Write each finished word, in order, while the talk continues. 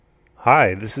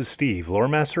Hi, this is Steve, Lore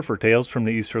Master for Tales from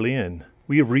the Easterly Inn.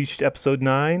 We have reached episode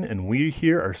 9, and we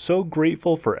here are so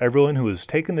grateful for everyone who has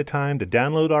taken the time to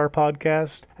download our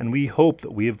podcast, and we hope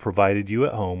that we have provided you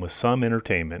at home with some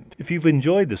entertainment. If you've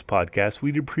enjoyed this podcast,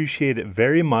 we'd appreciate it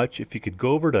very much if you could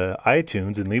go over to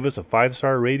iTunes and leave us a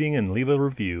 5-star rating and leave a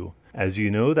review. As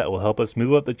you know, that will help us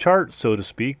move up the charts, so to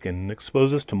speak, and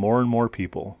expose us to more and more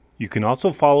people. You can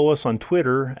also follow us on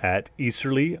Twitter at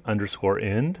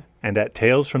Easterly_End and at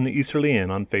Tales from the Easterly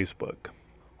Inn on Facebook.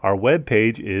 Our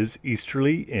webpage is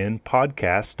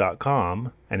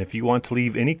easterlyinpodcast.com, and if you want to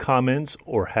leave any comments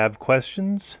or have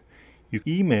questions, you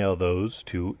email those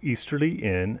to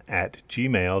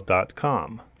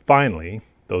easterlyinn@gmail.com. Finally,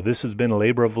 though this has been a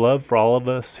labor of love for all of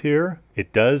us here,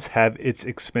 it does have its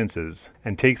expenses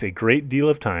and takes a great deal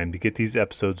of time to get these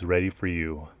episodes ready for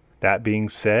you. That being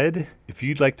said, if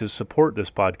you'd like to support this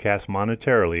podcast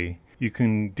monetarily, you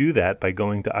can do that by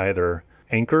going to either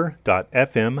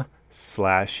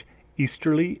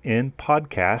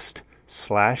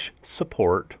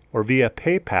anchor.fm/easterlyinpodcast/support or via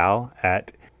PayPal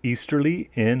at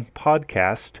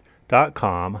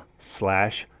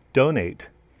easterlyinpodcast.com/donate.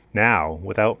 Now,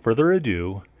 without further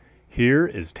ado, here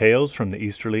is Tales from the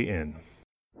Easterly Inn.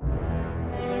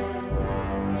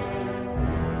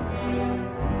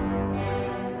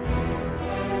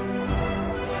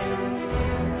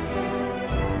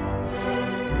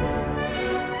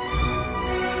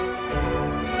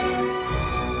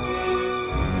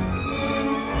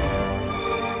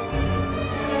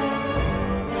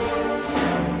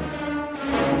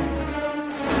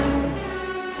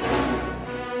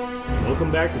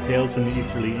 Welcome back to Tales from the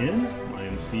Easterly Inn. I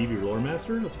am Steve, your lore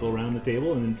master. Let's go around the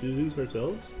table and introduce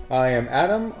ourselves. I am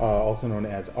Adam, also known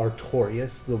as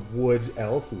Artorius, the wood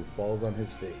elf who falls on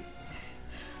his face.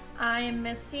 I am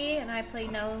Misty, and I play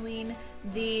Neloween,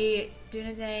 the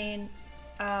Dunedain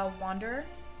Wanderer.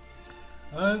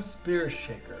 I'm Spear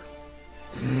Shaker.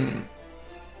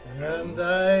 And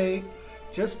I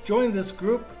just joined this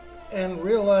group and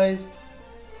realized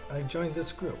I joined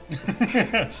this group.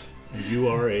 You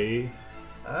are a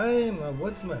I'm a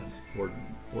woodsman. warden.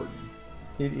 I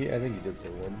think you did say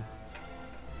warden.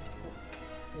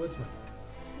 Woodsman.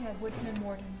 Yeah, Woodsman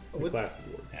Warden. Your class is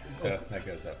warden. Yeah, so that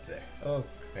goes up there, Oh,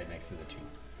 right next to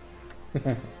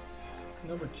the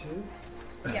number 2.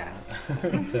 Yeah.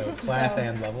 2. So class So-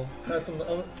 and level. That's some,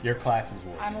 Your class is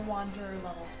warden. I'm a Wanderer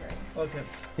level 3. okay. I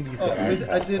think you Oh,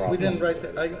 said we didn't write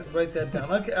that. I write that down.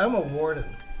 Okay, I'm a warden.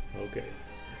 Okay.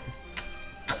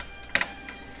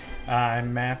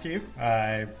 I'm Matthew.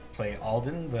 I play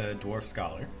Alden, the dwarf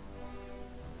scholar.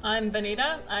 I'm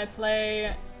Vanita. I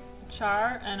play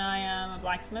Char, and I am a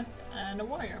blacksmith and a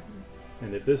warrior.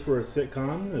 And if this were a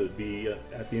sitcom, it would be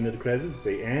at the end of the credits,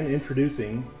 say, and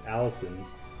introducing Allison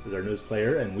as our newest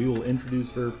player, and we will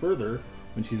introduce her further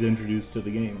when she's introduced to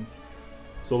the game.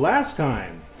 So last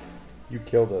time, You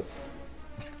killed us.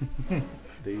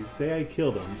 they say I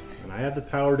killed them, and I have the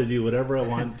power to do whatever I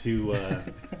want to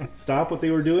stop what they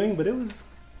were doing, but it was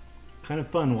kind of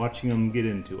fun watching them get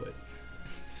into it.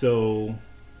 So,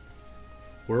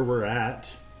 where we're at,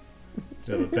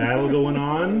 we have a battle going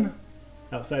on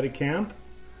outside of camp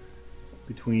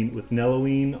with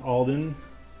Neloween, Alden,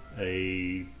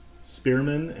 a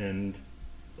spearman, and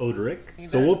Oderic.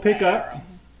 So we'll pick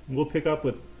up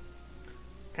with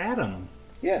Adam.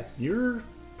 Yes. You're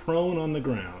prone on the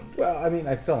ground. Well, I mean,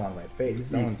 I fell on my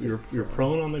face. You're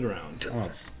prone on the ground.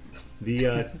 Oh.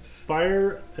 The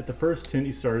fire at the first tent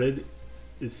you started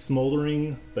is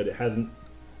smoldering, but it hasn't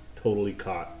totally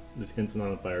caught. The tent's not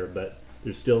on fire, but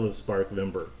there's still a spark of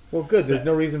ember. Well, good. There's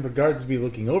no reason for guards to be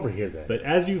looking over here then. But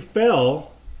as you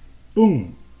fell,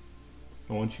 boom!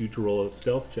 I want you to roll a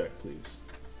stealth check, please.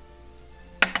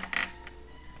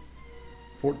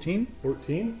 14?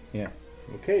 14? Yeah.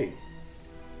 Okay.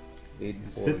 84.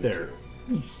 Sit there.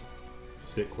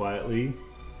 Sit quietly.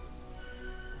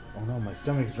 Oh no, my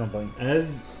stomach is rumbling.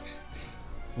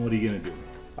 What are you going to do?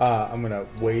 I'm gonna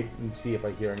wait and see if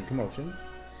I hear any commotions.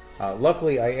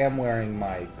 Luckily, I am wearing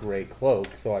my gray cloak,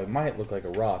 so I might look like a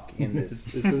rock in this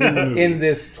This isn't a movie. in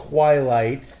this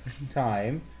twilight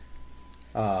time.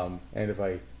 And if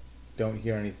I don't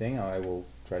hear anything, I will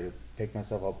try to pick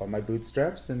myself up by my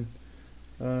bootstraps and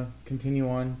continue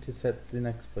on to set the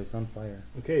next place on fire.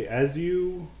 Okay, as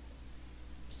you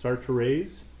start to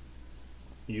raise,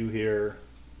 you hear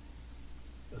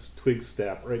a twig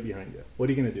snap right behind you. What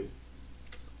are you going to do?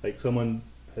 Like someone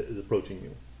is approaching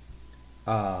you.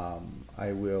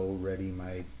 I will ready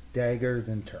my daggers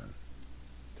and turn.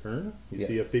 Turn. You Yes.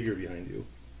 see a figure behind you.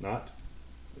 Not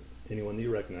anyone that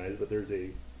you recognize, but there's a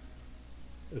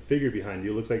figure behind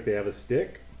you. Looks like they have a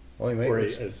stick Oh, or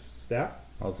a staff.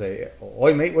 I'll say,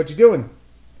 "Oi, mate, what you doing?"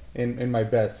 In my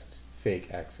best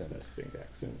fake accent. That's fake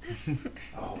accent.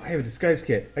 Oh, I have a disguise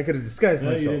kit. I could have disguised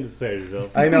No, you myself. didn't say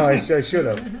yourself. I know, I should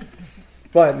have.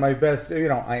 But my best,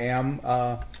 I am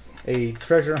a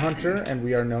treasure hunter, and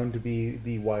we are known to be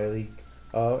the wily.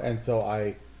 And so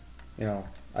I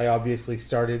obviously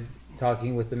started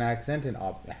talking with an accent, and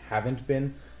haven't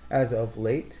been as of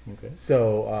late. Okay.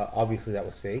 So obviously that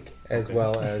was fake, as Okay.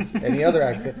 well as any other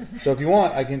accent. So if you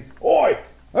want, I can. Oi,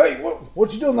 hey,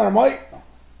 what you doing there, mate?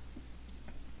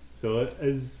 So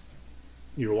as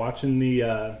you're watching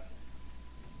the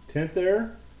tent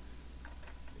there,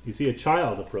 you see a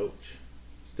child approach,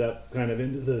 step kind of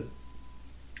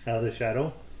out of the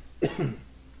shadow. Hey,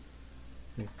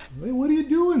 what are you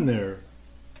doing there?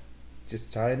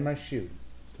 Just tying my shoe.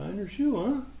 It's tying your shoe,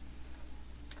 huh?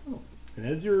 Oh. And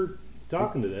as you're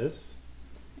talking to this,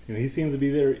 he seems to be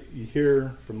there. You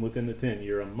hear from within the tent,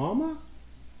 "You're a mama?"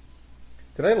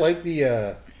 Did I like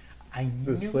the I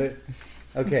knew slit?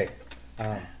 Okay,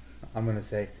 I'm gonna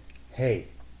say, "Hey,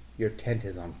 your tent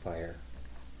is on fire."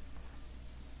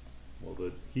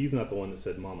 Well, he's not the one that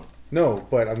said mama. No,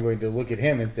 but I'm going to look at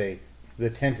him and say, "The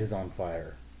tent is on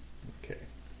fire." Okay.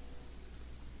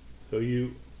 So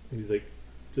he's like,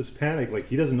 just panicked, like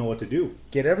he doesn't know what to do.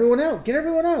 Get everyone out! Get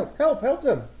everyone out! Help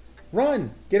them!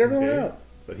 Run! Get everyone Okay. out!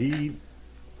 So he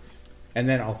And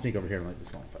then I'll sneak over here and light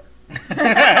this one on fire.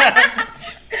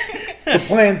 The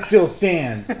plan still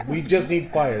stands. We just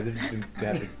need fire. They're just gonna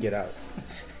have to get out.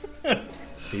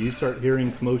 So you start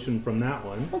hearing commotion from that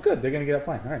one. Oh, good. They're gonna get out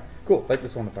fine. All right, cool. Light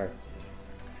this one on fire.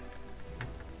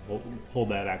 We'll hold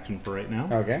that action for right now.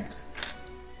 Okay.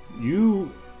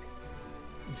 You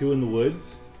two in the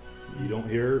woods.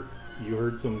 You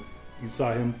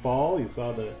saw him fall. You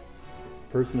saw the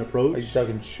person approach. Are you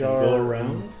talking and Char? go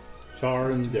around. Char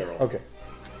and Daryl. Okay.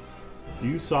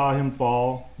 You saw him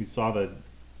fall. You saw the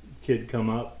kid come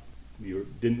up. You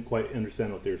didn't quite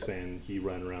understand what they were saying. He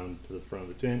ran around to the front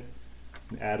of the tent.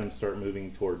 And Adam start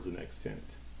moving towards the next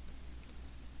tent.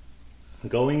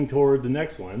 Going toward the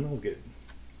next one, we'll get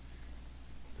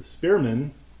the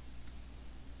spearman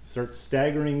starts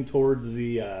staggering towards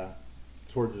the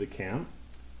camp,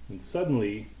 and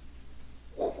suddenly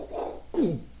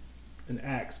an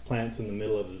axe plants in the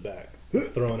middle of his back.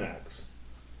 Thrown axe.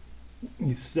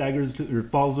 He staggers or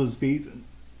falls to his feet and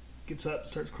gets up,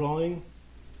 starts crawling.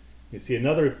 You see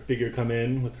another figure come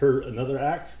in with another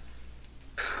axe.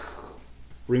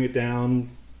 Bring it down.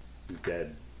 He's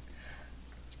dead.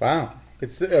 Wow.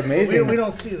 It's amazing. We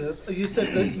don't see this. You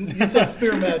said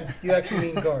spearman. You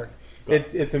actually mean guard.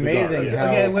 It's amazing Yeah. how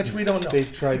Okay, which we don't know. they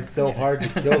tried so hard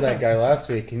to kill that guy last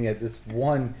week, and yet this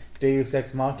one Deus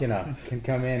Ex Machina can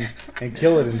come in and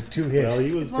kill it in 2 hits. Well,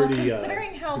 he was Well, pretty.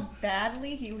 considering how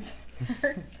badly he was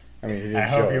hurt. I mean, he didn't I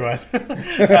show hope he it. was.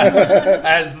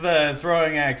 As the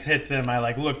throwing axe hits him, I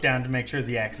look down to make sure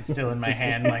the axe is still in my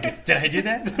hand. Did I do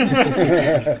that?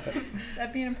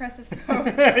 That'd be an impressive throw.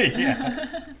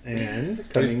 Yeah. And I just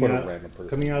coming put a out, random person.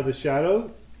 coming out of the shadow,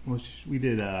 we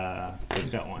did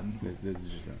that one. This is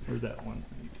just Where's that one?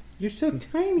 You're so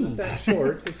tiny. Not that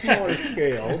short. It's a smaller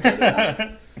scale.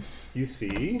 But, you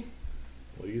see.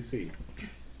 What do you see?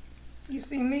 You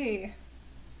see me.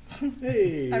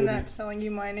 Hey. I'm not telling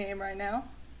you my name right now.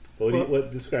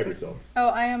 What describe yourself? Oh,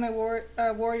 I am a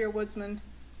warrior woodsman.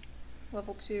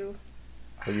 Level 2.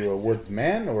 Are you a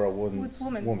woodsman or a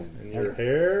Woodswoman. woman? And your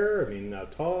hair? I mean, how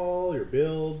tall? Your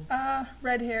build?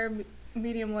 Red hair,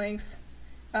 medium length,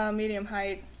 medium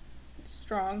height,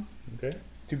 strong. Okay.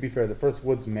 To be fair, the first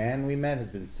woodsman we met has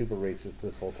been super racist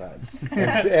this whole time,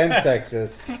 and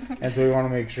sexist, and so we want to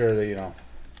make sure that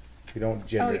we don't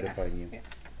gender yeah. define you. Yeah.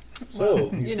 So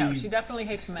You know, see she definitely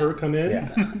hates men. her come in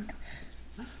Yeah.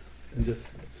 and just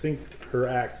sink her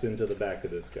axe into the back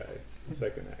of this guy. The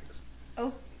second axe.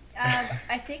 Oh,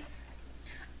 I think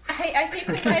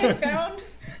we might have found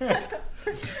the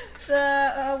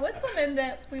woodswoman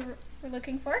that we were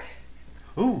looking for.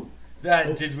 Ooh.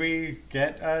 Did we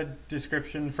get a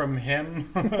description from him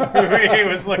who he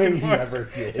was looking for? Never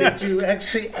did. Did you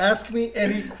actually ask me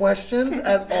any questions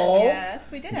at all? Yes,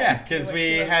 we did. Yeah, ask you because what we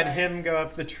she looked had like. him go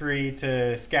up the tree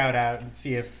to scout out and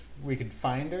see if we could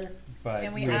find her, but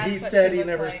And we we asked He what said she he looked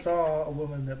never like. saw a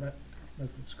woman that met the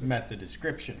description. met the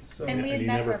description. So And we And had you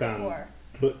met never her found before.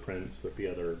 footprints with the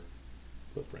other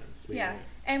footprints. Yeah,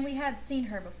 and we had seen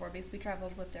her before because we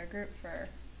traveled with their group for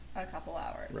a couple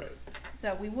hours. Right.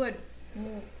 So we would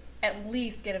at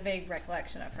least get a vague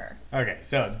recollection of her. Okay,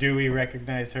 so do we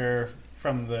recognize her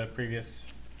from the previous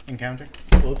encounter?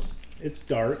 Well, it's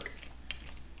dark,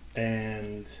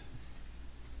 and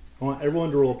I want everyone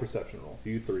to roll a perception roll.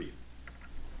 You three.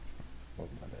 Well,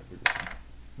 not everybody.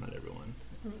 Not everyone.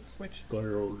 Switch. Go ahead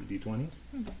and roll the d20.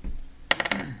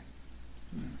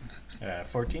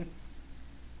 14.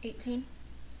 18.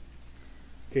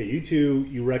 Okay, you two,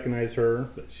 you recognize her,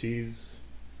 but she's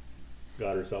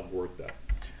got herself worked up.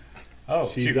 Oh,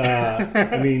 She's, shoot.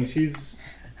 I mean, she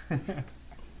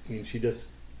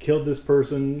just killed this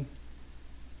person.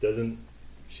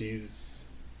 She's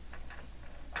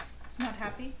Not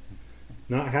happy?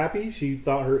 not happy. She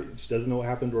doesn't know what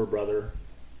happened to her brother,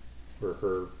 or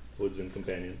her woodsman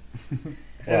companion.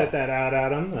 Edit that out,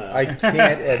 Adam. I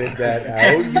can't edit that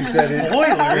out. You said it in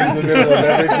Spoilers. the middle of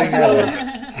everything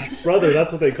else. Brother,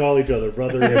 that's what they call each other,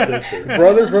 brother and sister.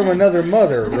 Brother from another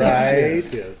mother, right?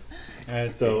 Yes.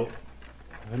 Let's So,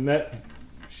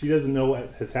 she doesn't know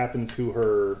what has happened to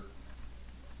her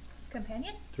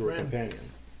Companion? companion.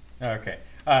 see. Okay.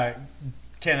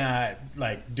 Can I,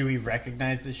 do we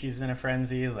recognize that she's in a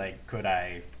frenzy? Like, could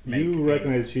I make You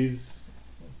recognize she's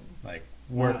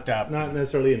worked up? not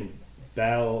necessarily in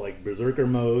battle, like berserker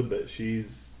mode, but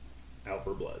she's out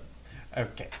for blood.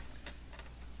 Okay.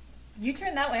 You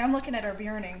turn that way. I'm looking at her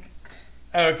burning.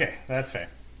 Okay, that's fair.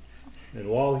 And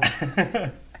while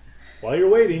you're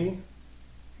waiting,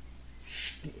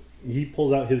 he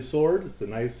pulls out his sword. It's a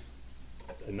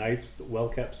nice,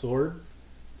 well-kept sword.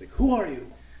 It's like, who are you?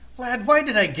 Lad, why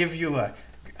did I give you a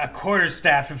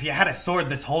quarterstaff if you had a sword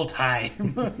this whole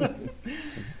time?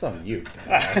 It's on you.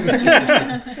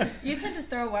 You tend to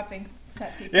throw weapons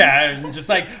at people. Yeah, I'm just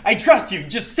like, I trust you,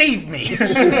 just save me.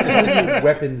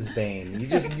 Weapons Bane.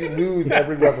 You lose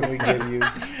every weapon we give you.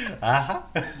 Uh-huh.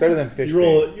 Better than fish You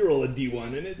roll a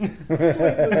D1 and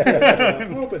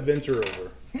it hope adventure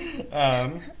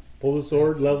over. Pulls a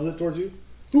sword, levels it towards you.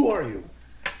 Who are you?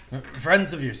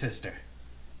 Friends of your sister.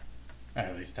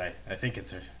 At least I think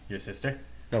it's your sister.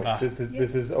 No, this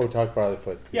is Otak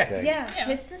Barleyfoot. Yeah. saying. Yeah, Yeah.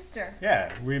 his sister.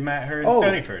 Yeah, we met her in Oh.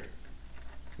 Stonyford.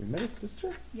 We met his sister?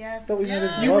 I Yes. thought we met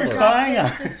his Yeah. You were lover. spying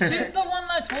on She's the one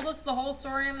that told us the whole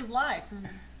story of his life.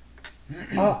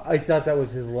 Oh, I thought that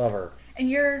was his lover. And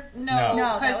you're... No,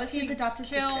 No, that 'cause was he his adopted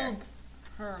sister. killed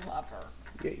her lover.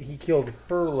 Yeah, he killed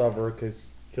her lover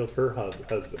because Killed her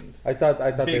husband. I thought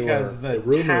they Because were. the The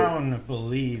rumor- town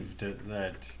believed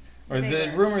that, or They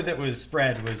the were. rumor that was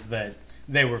spread was that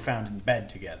they were found in bed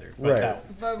together. But Right.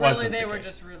 that But really, wasn't they the were case.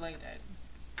 just related.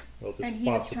 Well, just And he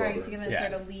was foster trying brother. to convince Yeah.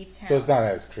 her to leave town. So it's not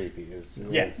as creepy as.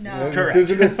 Yes. No. Correct.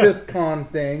 This isn't a syscon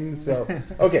thing. So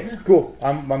okay, cool.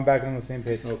 I'm back on the same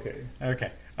page. Okay.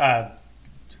 Okay.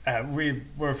 We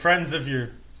were friends of your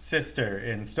sister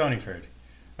in Stonyford.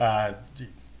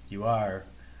 You are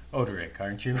Oderic,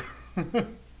 aren't you?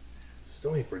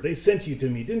 Stonyford, they sent you to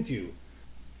me, didn't you?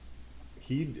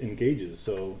 He engages,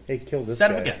 so Hey, kill this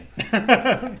Son guy. of a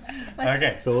gun.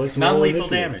 Okay. let's roll Non-lethal initiative.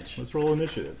 damage. Let's roll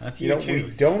initiative. That's You you, know, too.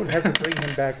 we don't have to bring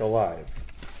him back alive.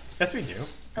 Yes, we do.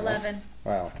 11.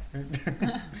 Wow.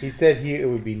 He said it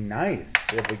would be nice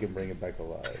if we can bring him back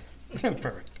alive.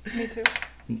 Perfect. Me too.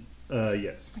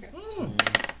 Yes.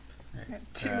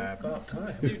 About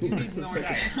time. Dude, you need more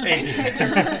dice. 18.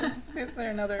 Is there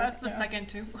another? That's the yeah. second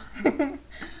two.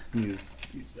 Use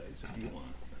these dice if you want.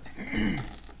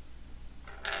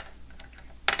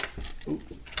 Ooh.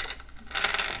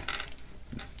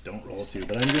 Don't roll two,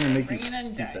 but I'm going to make you Bring it in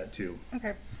keep dice. that too.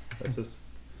 Okay. That's just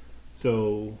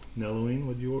so. Nelloween,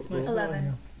 would you roll? nice.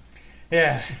 11.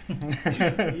 Yeah.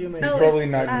 You may. Oh, Probably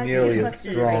it's, not 2 nearly as plus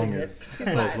 3. strong as. 2 plus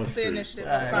plus plus the 3. initiative.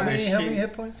 How many She-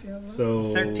 hit points do you have left?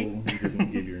 So 13. You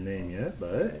didn't give your name yet,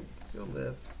 but You'll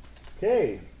live.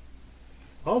 okay.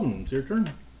 Alden, it's your turn.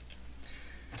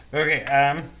 Okay.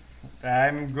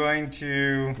 I'm going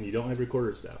to. And you don't have your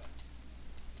quarterstaff.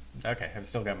 Okay, I've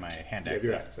still got my hand You have axe.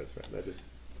 your out. axe. That's right. That is.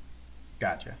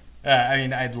 Gotcha. I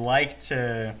mean, I'd like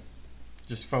to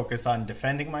just focus on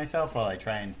defending myself while I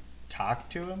try and talk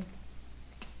to him.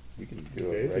 You can do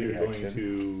Okay, a so ready you're going action.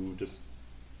 to just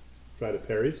try to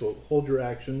parry. So hold your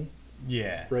action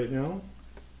Yeah. right now.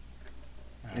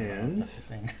 I don't know if And? that's a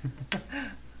thing.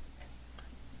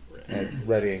 It's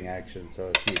readying action,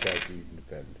 so if he attacks you, you can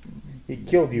defend. He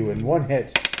killed you in one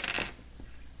hit.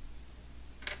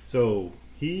 So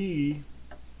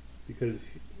because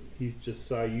he just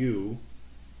saw you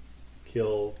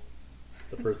kill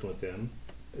the person with him,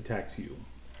 attacks you.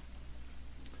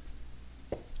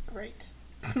 Great.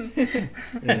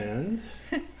 And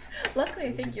Luckily,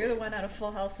 I think you're the one out of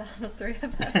full health out of the 3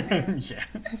 of us. Yeah.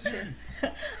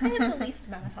 I have the least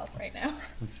amount of health right now.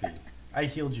 Let's see. I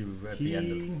healed you at the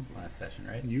end of last session,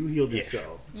 right? you healed Ish.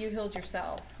 yourself. You healed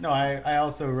yourself. No, I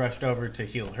also rushed over to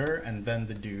heal her, and then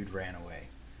the dude ran away.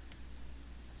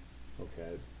 Okay,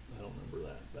 I don't remember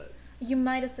that, but You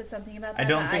might have said something about that. I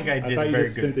don't think I did thought a you very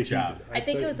just spent good the job. heat. I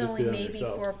think thought it was you just only did it on maybe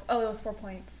yourself. 4. Oh, it was 4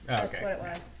 points. Oh, That's okay. what it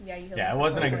was. Yeah, you healed Yeah, it me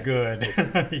wasn't 4 a points.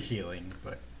 good healing,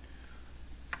 but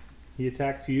He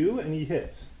attacks you and he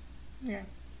hits. Yeah.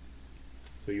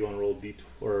 So you want to roll D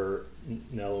or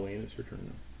Nelloween, it's your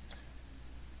turn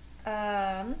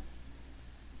now.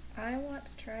 I want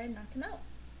to try and knock him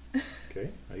out. Okay,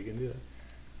 how you gonna do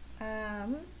that?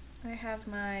 I have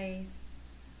my.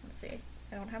 Let's see.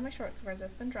 I don't have my short sword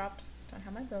that's been dropped. Don't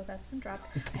have my bow that's been dropped.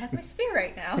 I have my spear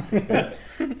right now.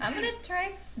 I'm gonna try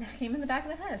smacking him in the back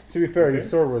of the head. To be fair, Okay. your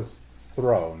sword was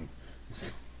thrown.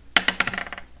 9,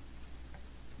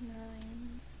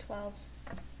 12.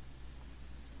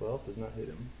 12 does not hit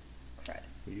him. Crud.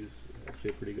 He's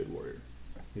actually a pretty good warrior.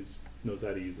 He knows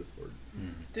how to use a sword.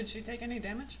 Did she take any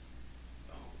damage?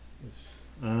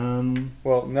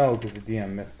 Well, no, because the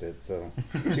DM missed it, so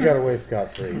she got away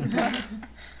scot-free.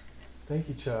 Thank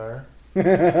you, Char.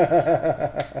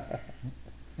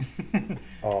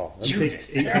 Oh, that's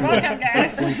Judas. You're welcome,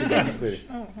 guys. see.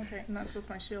 Oh, okay. And that's with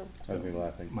my shield. That's me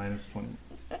laughing. Minus 20.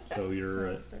 So you're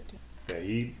at 13.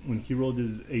 yeah, when he rolled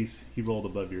his ace, he rolled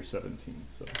above your 17,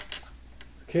 so.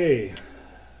 Okay.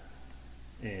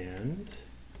 And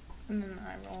And then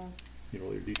I roll. you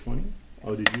roll your d20.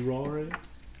 Oh, did you roll already?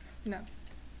 No.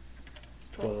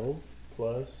 12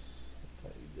 plus. I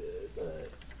thought you did, but.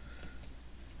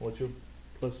 What's your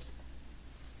plus?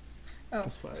 Oh,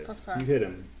 Plus 5. plus 5. You hit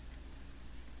him.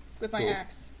 With my So-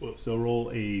 axe. Well, so roll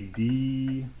a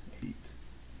d8.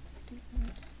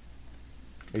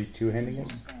 Are you two-handing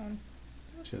it?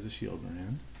 She has a shield in her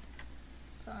hand.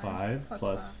 5 5 plus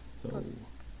plus. 5. So Plus-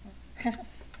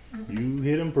 you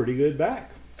hit him pretty good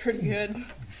back. Pretty good.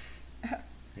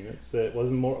 You know, so it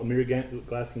wasn't more a mere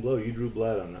glass can blow. You drew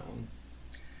blood on that one.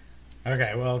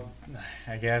 okay. Well,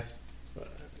 I guess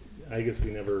I guess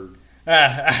we never.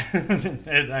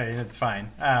 it's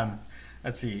fine.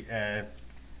 Let's see. I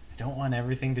don't want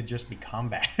everything to just be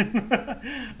combat.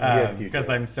 Yes, you because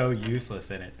do. I'm so useless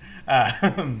in it. But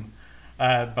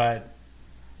I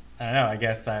don't know. I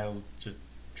guess I'll just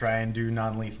try and do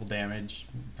non-lethal damage.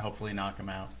 Hopefully, knock him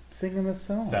out. Sing him a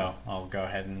song. So I'll go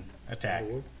ahead and attack.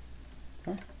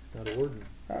 Huh? It's not a warden.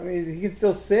 I mean, he can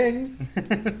still sing.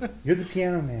 You're the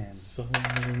piano man. Song.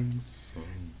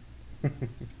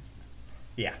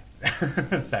 Yeah,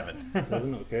 7.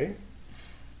 7, okay.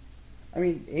 I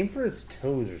mean, aim for his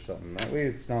toes or something. That way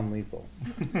it's non-lethal.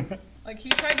 Like, he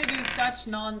tried to do such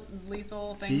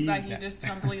non-lethal things that he Yeah. just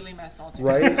completely missed altogether.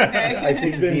 Right? Okay. I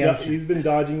think DM should- He's been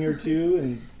dodging your two,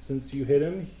 and since you hit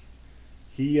him,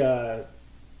 he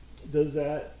does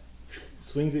that,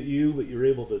 swings at you, but you're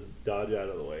able to dodge out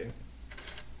of the way.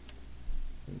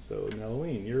 And so,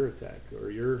 Nelloween, your attack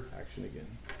or your action again.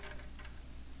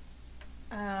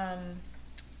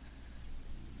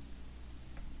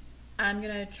 I'm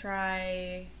gonna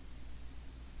try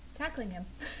tackling him.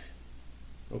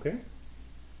 Okay.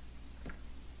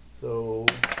 So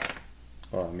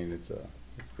Oh, I mean, it's a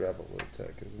gravel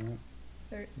attack, isn't it?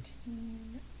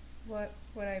 13. What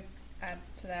would I add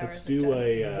to that? let's or is do it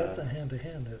a. That's a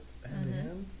hand-to-hand.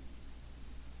 Hand-to-hand.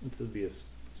 This would be a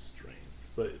strength,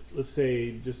 but let's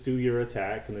say just do your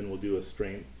attack, and then we'll do a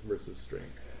strength versus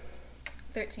strength.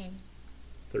 13.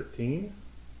 13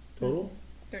 total.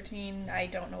 13. I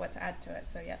don't know what to add to it,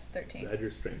 so yes, 13. Add your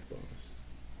strength bonus.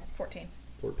 14.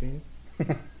 14.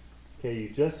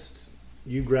 Okay,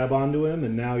 you grab onto him,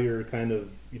 and now you're you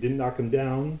didn't knock him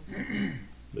down,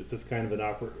 but it's just kind of an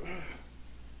awkward.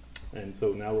 And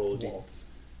so now roll a Waltz.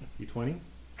 d20.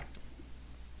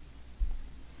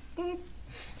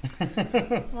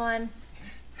 1.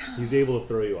 He's able to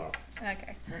throw you off.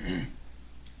 Okay.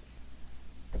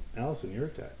 Allison, your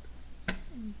attack.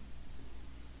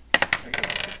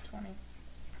 20.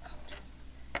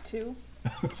 2.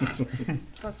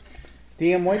 Plus.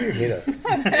 DM, why do you hate us?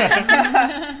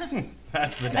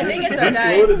 That's the I think it's That's our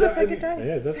dice. loaded the up. second dice.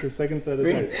 Yeah, that's her second set of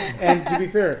dice. And to be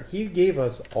fair, he gave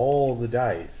us all the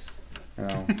dice. You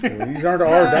know, these aren't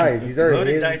our dice. These are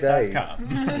his dice.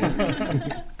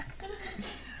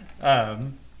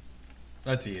 LoadedDice.com.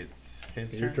 Let's see. It's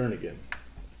his Your turn. turn again.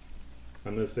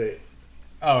 I'm gonna say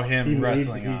Oh, him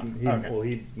wrestling off. he, Okay. Well,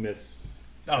 he missed.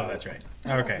 Oh, that's right.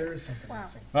 Oh, Okay. there is something Wow.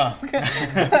 missing. Well,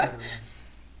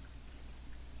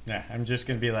 yeah, I'm just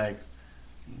gonna be like,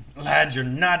 lad, you're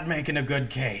not making a good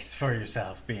case for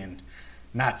yourself being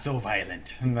not so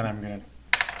violent. And then I'm gonna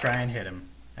try and hit him,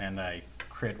 and I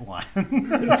crit 1.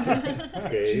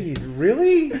 Okay. Jeez,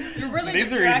 really? You're really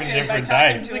These are even distracted by different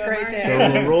talking dice. to It's a him, great aren't day. So you?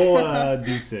 we'll roll a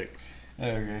d6.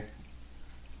 Okay.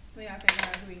 We have to figure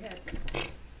out who he hits.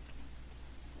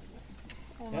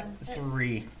 Hold Yeah, on.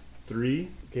 3. 3.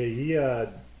 Okay, he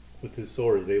with his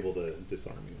sword is able to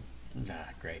disarm you.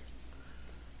 Great.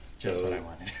 Just So- what I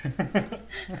wanted.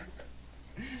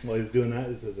 While he's doing that,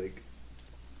 he says like,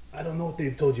 I don't know what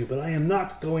they've told you, but I am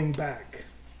not going back.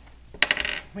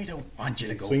 We don't want you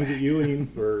to He go swings back. at you,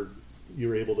 and you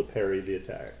were able to parry the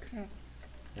attack.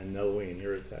 And Nelwyn,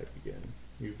 your attack again.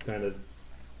 You kind of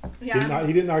Yeah,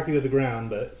 he didn't knock you to the ground,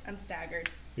 but I'm staggered.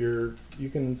 you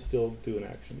can still do an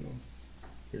action though.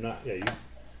 You're not. Yeah,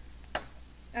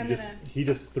 he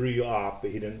just threw you off,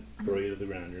 but he didn't throw you to the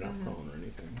ground. You're not prone or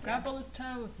anything. Grapple his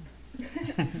toes.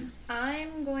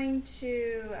 I'm going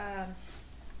to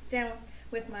stand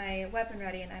with my weapon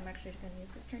ready, and I'm actually going to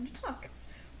use this turn to talk.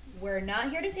 We're not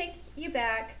here to take you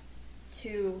back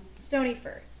to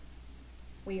Stonyford.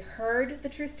 We heard the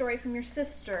true story from your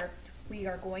sister. We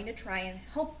are going to try and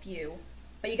help you,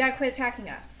 but you gotta quit attacking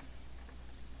us.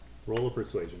 Roll a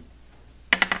persuasion.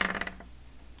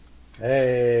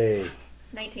 Hey,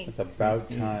 19. it's about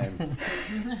time.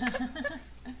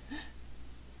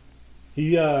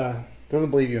 He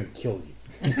Doesn't believe you and kills you.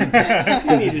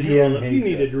 you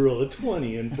needed to roll a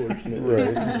 20, unfortunately.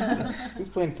 Right. Who's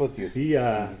playing footsie with He you?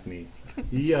 it's me.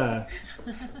 He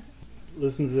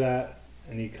listens to that,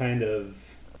 and he kind of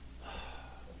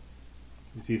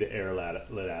you see the air let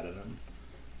out of him.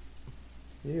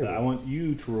 Ew. I want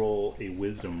you to roll a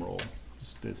wisdom roll,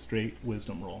 just a straight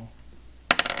wisdom roll.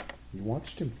 You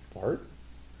watched him fart?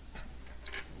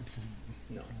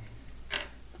 No,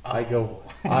 I go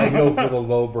for the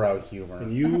lowbrow humor.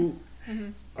 and you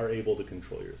are able to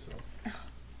control yourself.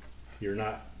 You're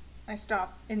not. I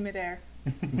stop in midair.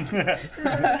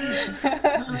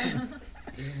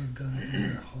 It was gonna be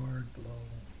a hard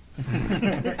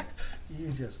blow. You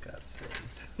just got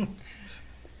saved.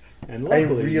 And I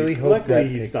luckily, really hope that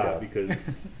he picked stopped up.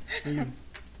 because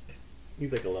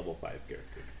he's like a level 5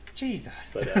 character. Jesus.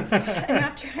 But And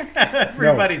after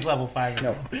Everybody's level 5.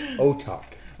 No, Otak.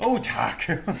 Oh, talk.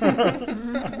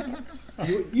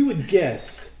 you would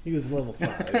guess he was level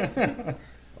 5.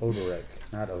 Odorek,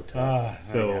 not Otak.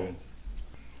 So,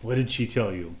 what did she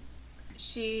tell you?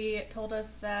 she told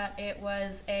us that it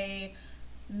was a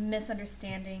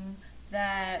misunderstanding,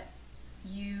 that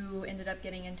you ended up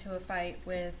getting into a fight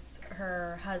with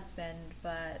her husband,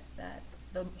 but that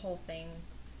the whole thing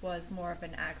was more of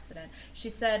an accident. She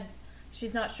said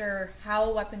she's not sure how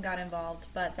a weapon got involved,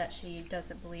 but that she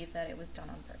doesn't believe that it was done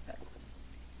on purpose.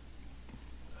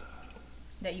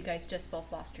 That you guys just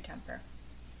both lost your temper.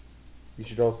 You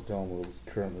should also tell him who's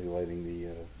currently lighting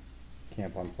the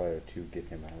camp on fire to get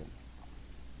him out.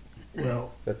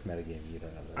 Well, That's metagaming, you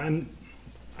don't know that.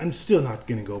 I'm still not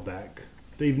gonna go back.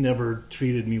 They've never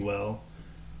treated me well.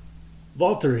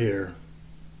 Walter here,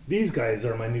 these guys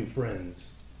are my new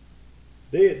friends.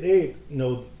 They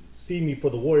see me for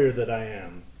the warrior that I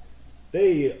am.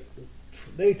 They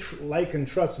like and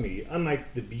trust me.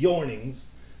 Unlike the Bjornings,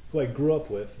 who I grew up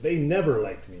with, they never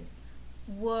liked me.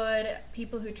 Would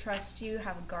people who trust you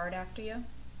have a guard after you?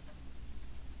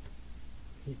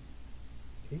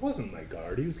 He wasn't my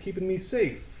guard. He was keeping me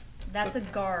safe. That's a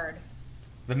guard.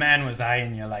 The man was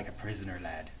eyeing you like a prisoner,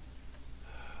 lad.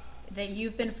 That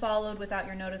you've been followed without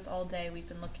your notice all day. We've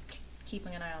been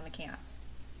keeping an eye on the camp.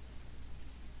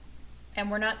 And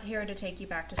we're not here to take you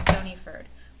back to Stonyford.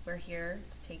 We're here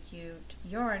to take you to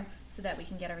Bjorn so that we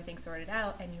can get everything sorted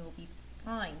out and you will be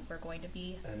fine. We're going to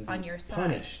be And on be your side.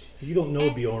 punished. You don't know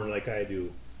And- Bjorn like I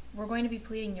do. We're going to be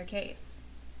pleading your case.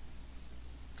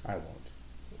 I won't.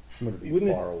 I'm going to be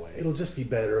Wouldn't far it, away. It'll just be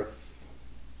better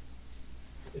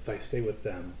if I stay with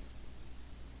them.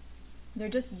 They're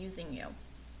just using you.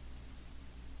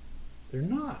 They're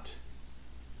not.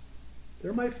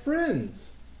 They're my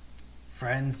friends.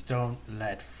 Friends don't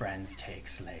let friends take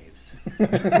slaves.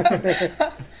 What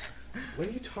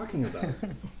are you talking about?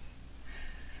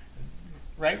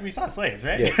 Right? We saw slaves,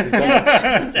 right? Yes,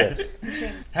 exactly.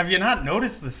 Yes. Have you not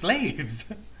noticed the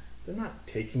slaves? They're not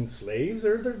taking slaves.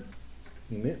 They're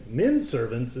men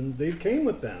servants, and they came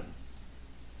with them.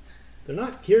 They're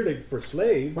not here for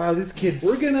slaves. Wow, this kid's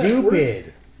We're gonna-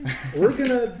 stupid. We're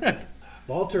gonna.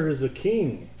 Walter is a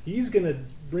king. He's gonna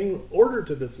bring order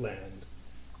to this land.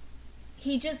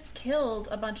 He just killed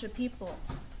a bunch of people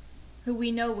who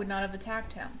we know would not have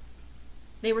attacked him.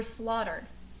 They were slaughtered.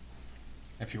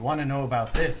 If you want to know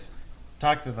about this,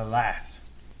 talk to the lass.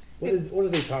 What are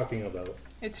they talking about?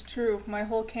 It's true. My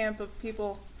whole camp of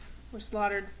people were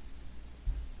slaughtered.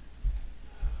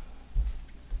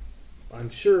 I'm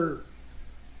sure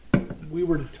we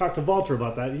were to talk to Walter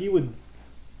about that. He would.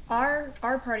 Our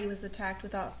party was attacked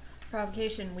without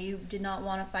provocation. We did not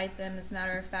want to fight them. As a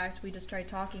matter of fact, we just tried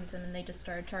talking to them and they just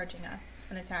started charging us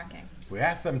and attacking. We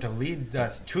asked them to lead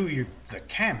us to the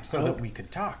camp so Oh. that we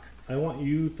could talk. I want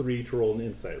you 3 to roll an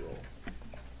insight roll.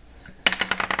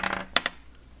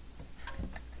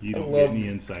 You don't get any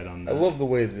insight on that. I love the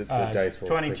way that the dice roll.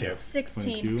 22.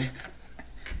 16. 22.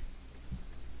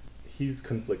 He's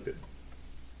conflicted.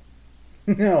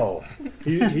 No.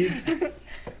 He's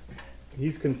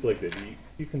conflicted.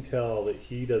 You can tell that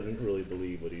he doesn't really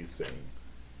believe what he's saying.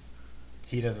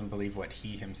 He doesn't believe what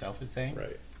he himself is saying?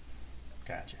 Right.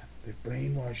 Gotcha. They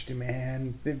brainwashed you,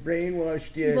 man. They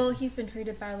brainwashed you. Well, he's been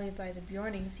treated badly by the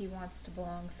Bjornings. He wants to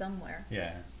belong somewhere.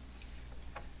 Yeah.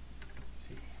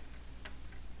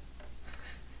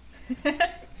 Let's see.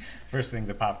 First thing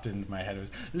that popped into my head was,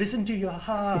 listen to your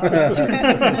heart. You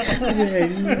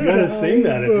gotta sing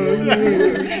that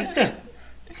if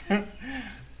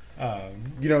you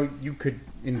You know, you could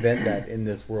invent that in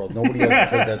this world. Nobody else has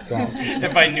heard that song.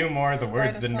 If I knew more of the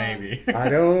words, a then song. maybe. I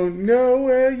don't know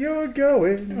where you're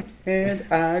going, and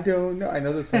I don't know. I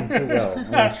know this song too well.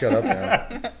 I'm gonna shut up now.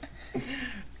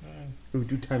 Ooh,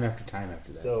 do time after that.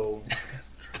 So,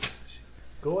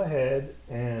 go ahead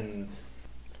and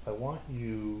I want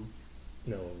you,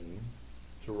 Melanie,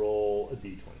 to roll a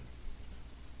d20.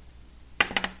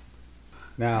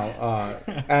 Now,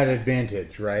 at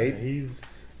advantage, right?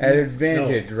 He's At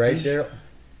advantage, no, right, he's-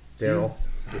 Daryl?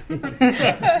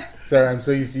 he's- Sorry, I'm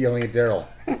so used to yelling at Daryl.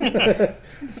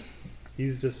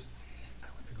 He's just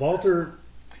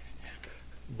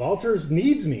Walter's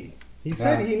needs me. He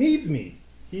said Wow. he needs me.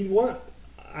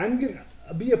 I'm gonna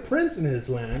be a prince in his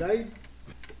land.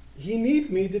 He needs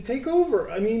me to take over.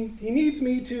 I mean, he needs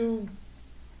me to,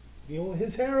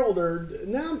 his herald or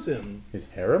announce him. His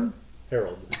harem?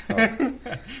 Herald.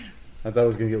 I thought it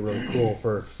was gonna get really cool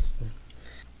first.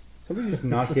 Somebody just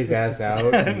knock his ass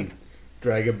out and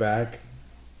drag it back.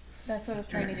 That's what I was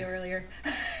trying to do earlier.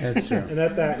 That's true. And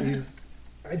at that,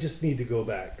 I just need to go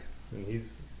back. And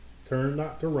he's turned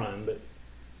not to run, but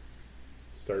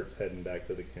starts heading back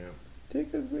to the camp.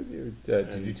 Take us with you. Did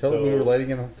And you tell him we so- were lighting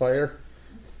it on fire?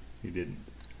 He didn't.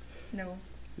 No.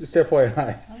 Just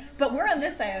FYI. But we're on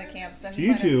this side of the camp, so So we you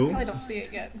kinda two- probably don't see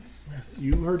it yet.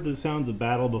 You heard the sounds of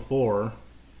battle before,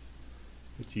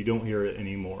 but you don't hear it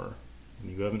anymore.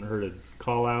 And you haven't heard a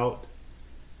call out,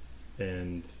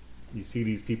 and you see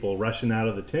these people rushing out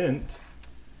of the tent.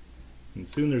 And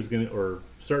soon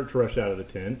start to rush out of the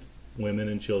tent, women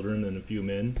and children and a few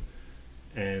men.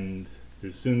 And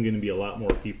there's soon going to be a lot more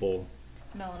people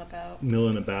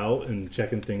milling about and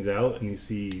checking things out. And you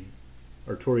see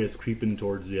Artorias creeping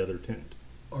towards the other tent.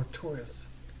 Artorias.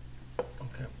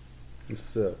 Okay.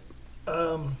 What's up?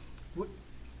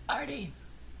 Artie,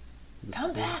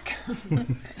 come back.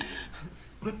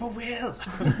 Whippoorwill.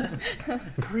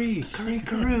 Karoo.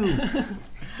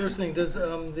 First thing, does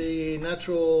the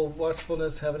natural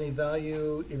watchfulness have any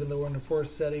value, even though we're in a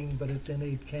forest setting, but it's in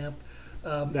a camp?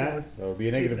 That That would be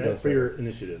a negative for plus. your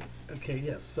initiative. Okay,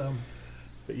 yes.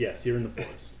 But yes, you're in the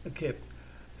forest. Okay,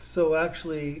 so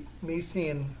actually, me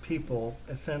seeing people,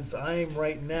 since I'm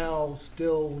right now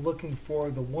still looking for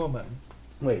the woman.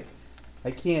 Wait,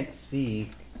 I can't see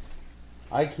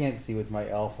with my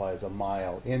elf eyes a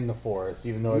mile in the forest,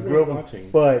 even though I You grew up were in-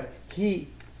 watching. But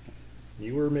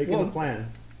You were making a Well-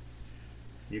 plan.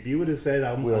 If you would have said,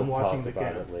 I'm we'll watching talk the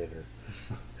about camp, it later.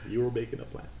 you were making a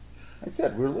plan. I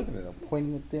said we were looking at them,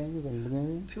 pointing at things.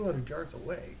 And 200 yards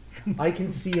away. I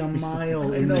can see a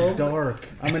mile I in the know. dark.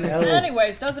 I'm an elf.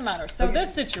 Anyways, doesn't matter. So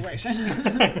this situation. This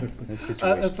The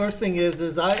situation. first thing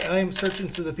is I am searching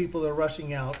through the people that are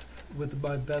rushing out with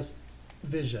my best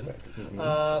vision.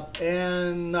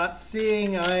 And not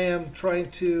seeing, I am trying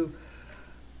to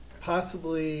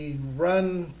possibly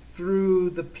run through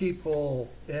the people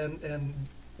and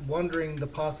wondering the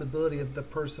possibility of the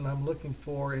person I'm looking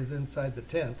for is inside the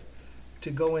tent,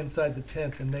 to go inside the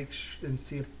tent and and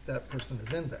see if that person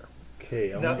is in there.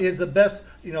 Okay. Now, is the best,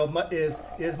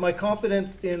 is my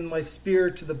confidence in my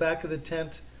spear to the back of the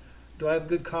tent? Do I have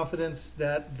good confidence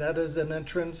that that is an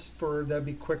entrance that'd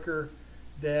be quicker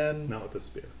than not with the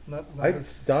spear. not I'd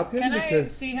stop him Can I because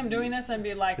see him doing this and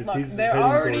be like, If look, he's they're heading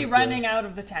already towards running out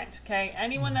of the tent, okay?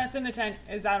 Anyone that's in the tent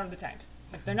is out of the tent.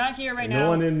 If they're not here right No now,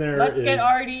 one in there let's get is-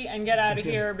 Artie and get out of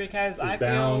Okay. here because I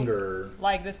bound feel or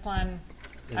like this plan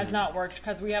has not worked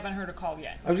because we haven't heard a call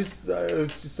yet. I was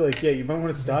just like, yeah, you might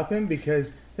want to stop him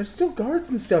because there's still guards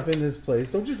and stuff in this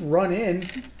place. Don't just run in.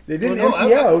 They didn't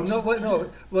empty out. No.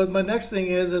 Well, my next thing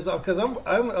is because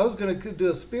I was going to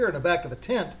do a spear in the back of a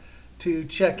tent to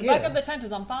check The in. back of the tent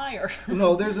is on fire.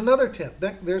 No, there's another tent.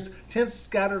 There's tents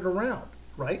scattered around,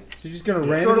 right? So you're just gonna Sort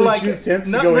randomly of like choose tents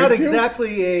not, to go not into?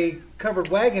 exactly a covered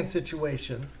wagon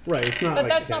situation. right. It's not. But like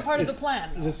that's a not tent. part of the It's plan,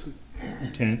 though. Just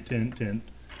tent.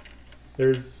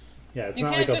 There's Yeah, it's You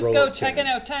not can't like a just row go of checking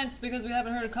out tents. tents because we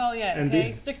haven't heard a call yet, And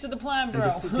okay? the- Stick to the plan, And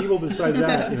bro. people besides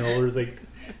that, there's like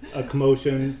a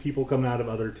commotion, people coming out of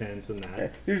other tents and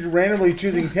that. You're just randomly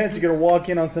choosing tents. You're gonna walk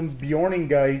in on some Bjorning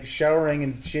guy showering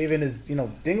and shaving his,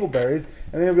 dingleberries,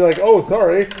 and then he'll be like, "Oh,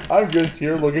 sorry, I'm just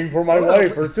here looking for my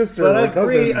wife or sister But or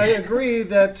cousin." I agree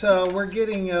that we're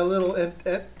getting a little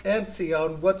antsy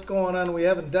on what's going on. We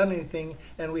haven't done anything,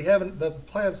 and the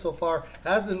plan so far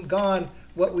hasn't gone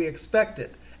what we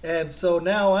expected. And so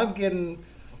now I'm getting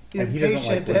And he doesn't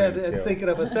like impatient women, and too. thinking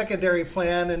of a secondary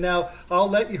plan, and now I'll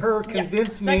let her Yeah.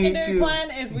 convince me Secondary to. plan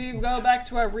is we go back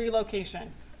to our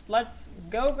relocation. Let's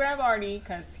go grab Artie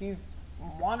because he's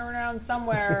wandering around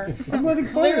somewhere. I'm lighting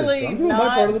fires. Clearly I'm doing not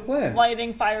my part of the plan.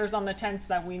 lighting fires on the tents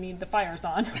that we need the fires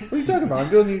on. What are you talking about? I'm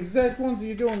doing the exact ones that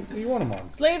you want them on.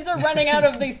 Slaves are running out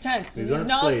of these tents. These This is aren't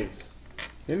not... slaves.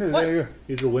 What?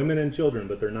 These are women and children,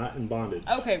 but they're not in bondage.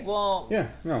 Okay, well, Yeah,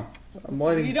 no. I'm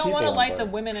lighting you don't want to light the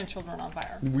women and children on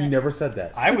fire. We never said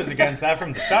that. I was against that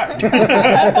from the start.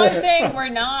 That's why I'm saying we're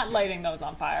not lighting those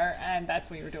on fire, and that's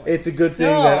what you're doing. It's a good thing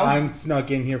So- that I'm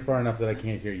snuck in here far enough that I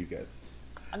can't hear you guys.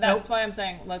 And that's why I'm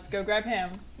saying let's go grab him.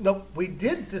 No, we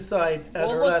did decide at We'll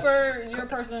our look last for your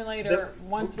person later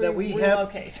once we that we had-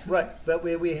 relocate. right that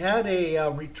we had a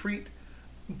retreat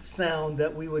sound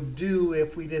that we would do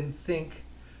if we didn't think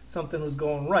something was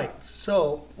going right.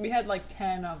 So We had like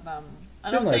 10 of them. I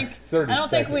Been don't like think 30 I don't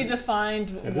think we seconds. defined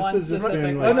this one has just been,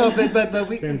 specific like- oh no,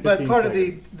 one. but 10, part of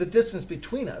 15 seconds. the distance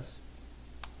between us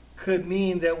could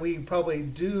mean that we probably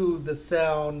do the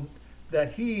sound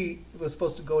that he was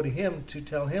supposed to go to him to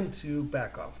tell him to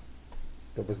back off.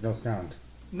 There was no sound.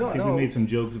 No, I think we made some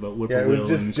jokes about Yeah, it was whippoorwill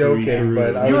just and joking, Kuru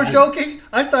but I you were was- joking?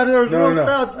 I thought there was No, real no.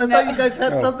 sounds. I thought you guys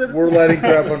had No, something. we're letting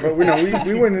crap on fire.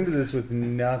 We went into this with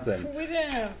nothing. We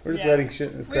didn't. We're just yeah. letting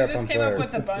shit We crap just on came fire. up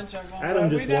with a bunch of them. Adam but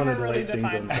just we never wanted to really light things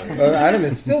on defined them. fire. Adam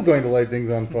is still going to light things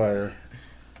on fire.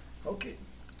 Okay.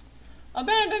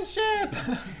 Abandon ship.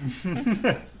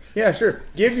 Yeah, sure.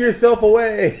 Give yourself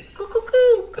away.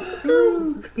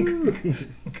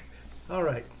 All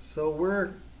right, so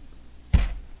we're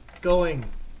going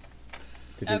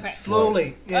Okay.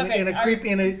 slowly Okay,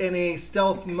 in a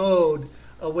stealth mode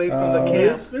away from the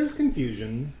camp. There's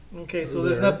confusion. Okay, so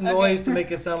there's there. enough noise to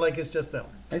make it sound like it's just them.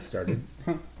 I started.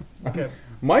 Okay.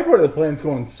 My part of the plan's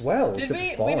going swell. Did except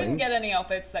we? for We falling. didn't get any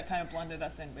outfits that kind of blended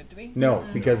us in, did we? No,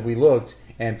 because we looked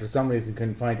and for some reason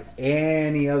couldn't find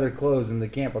any other clothes in the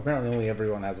camp. Apparently, only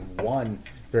everyone has one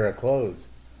pair of clothes.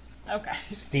 Okay.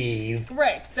 Steve.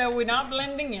 Great. So we're not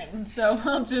blending in. So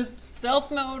we'll just stealth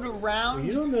mode around.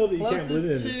 You don't know that you can't Closest live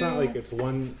in. It's not to- like it's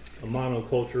a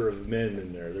monoculture of men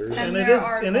in there. There's And And there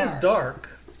are it is guards. dark.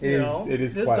 It is- it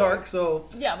is quiet. dark, so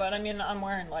Yeah, but I mean, I'm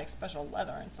wearing like special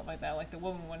leather and stuff like that. Like the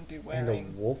woman wouldn't be And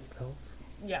wearing. a wolf pelt.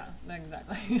 Yeah,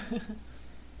 exactly.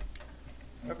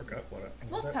 I forgot what it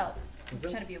Wolf pelt. Was that-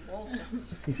 Trying to be a wolf. Just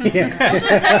Yeah.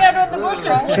 Just hang out in the bush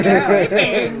all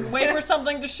and wait for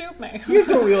something to shoot me. You guys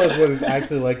don't realize what it's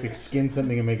actually like to skin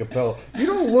something and make a pelt. You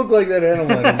don't look like that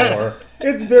animal anymore.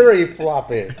 It's very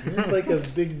floppy. it's like a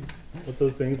big. What's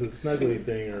those things? The snuggly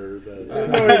thing or the.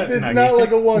 No, it's not like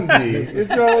a onesie. It's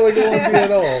not like a onesie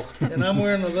at all. And I'm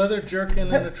wearing a leather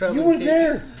jerkin and a traveling You were cape.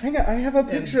 there. Hang on, I have a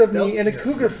picture of belt me in a gear.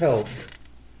 cougar pelt.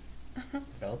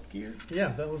 Belt gear? Yeah,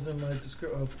 that was in my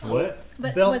description. What?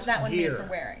 but Belt was that one gear. made for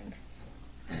wearing?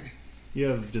 You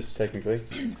have just. Technically,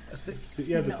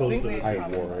 You have the No, clothes maybe to it I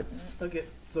probably wore it. wasn't. Okay,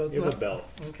 so it's You have a not, belt.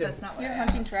 okay. That's not what Your I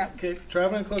hunting asked. trap. Okay,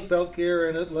 traveling cloak, belt gear,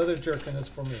 and a leather jerkin is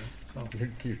for me. So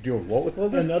you're doing what with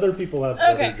leather? And other people have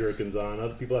Okay. leather jerkins on.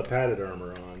 Other people have padded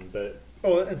armor on. But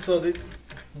and so the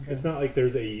it's not like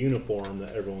there's a uniform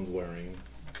that everyone's wearing.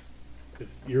 If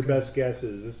your best guess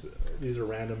is these are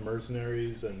random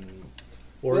mercenaries and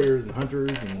warriors and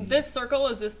hunters and This circle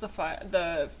is this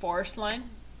the forest line?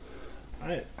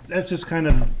 that's just kind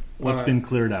of what's been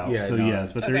cleared out. yeah, so no.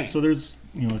 yes, but Okay. there's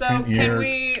So tent can here.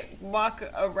 we walk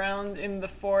around in the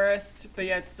forest, but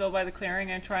yet still by the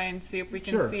clearing, and try and see if we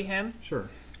can Sure. see him? Sure.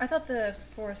 I thought the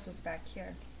forest was back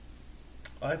here.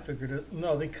 I figured it.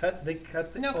 No, they cut the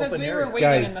No, because open we area. were waiting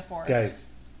Guys, in the forest. guys,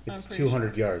 I'm it's pretty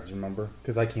 200 yards. Remember?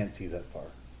 Because I can't see that far.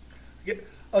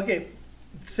 Okay,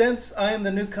 since I am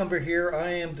the newcomer here, I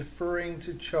am deferring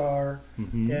to Char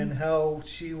Mhm. and how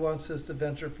she wants us to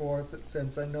venture forth.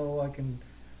 Since I know I can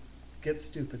get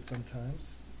stupid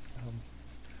sometimes,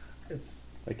 it's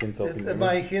Like insulting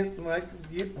women.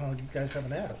 you guys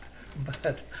haven't asked,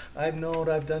 but I've known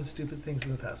I've done stupid things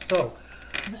in the past. So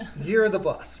you're the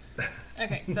boss.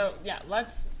 Okay, so yeah,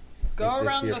 let's go Is this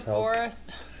around your the pelt?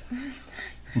 forest.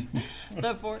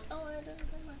 The forest. Oh, I didn't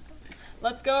bring my phone.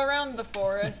 Let's go around the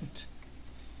forest,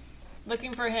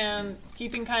 looking for him,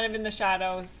 keeping kind of in the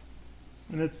shadows.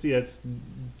 And it's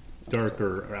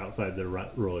darker outside the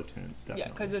row of tents, definitely. Yeah,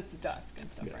 because it's dusk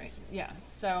and stuff, Yes. right? Yeah.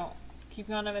 So keep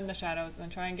on him in the shadows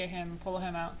and try and get him, pull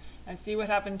him out, and see what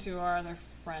happened to our other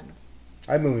friends.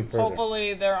 I'm moving further.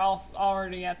 Hopefully, they're all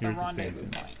already at the You're at the same rendezvous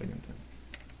tent, point. second tent.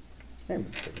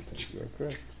 I'm second tent, you are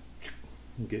correct.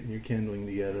 Getting your kindling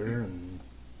together and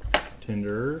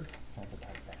tinder.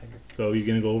 So you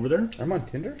gonna go over there? I'm on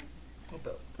Tinder?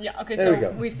 Yeah. Okay. There So we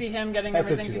go. we see him getting That's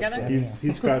what everything she looks together. like.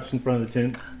 He's crouched in front of the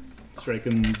tent,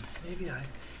 striking. Maybe I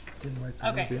didn't write the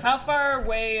Okay. notes. How far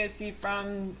away is he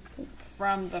from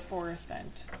the forest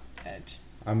edge?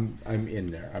 I'm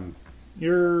in there.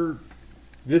 You're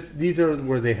These are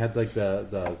where they had like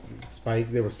the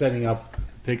spike. They were setting up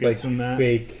pickets like and that.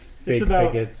 fake It's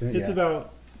about pickets. it's yeah.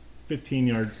 about 15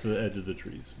 yards to the edge of the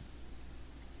trees.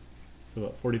 So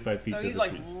about 45 feet So to he's the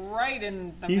like trees. right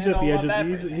in the He's middle at the edge of of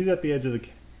everything. he's at the edge of the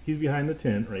he's behind the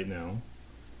tent right now.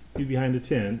 He's behind the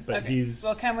tent, but Okay. he's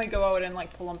Well, can we go out and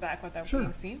like pull him back without Sure.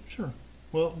 being seen? sure.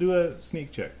 Well, do a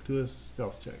sneak check. Do a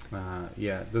stealth check.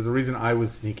 Yeah, there's a reason I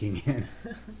was sneaking in.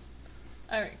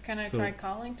 All right. Can I So- try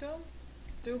calling to him?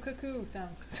 Do cuckoo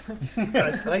sounds.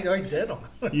 I already did them.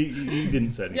 You didn't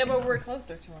set anything. Yeah, but up. we're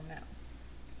closer to him now.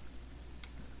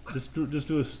 just do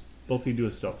both of you do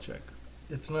a stealth check.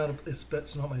 It's not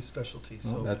my specialty.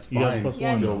 So That's You got fine. plus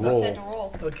Yeah, one. you Still still said to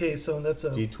roll. roll. okay, so that's a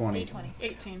D20. D20.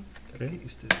 18. Okay. get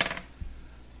used to this.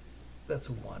 That's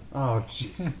a 1. Oh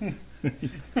jeez.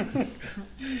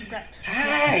 Correct.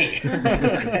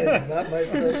 It's not my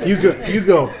specialty. You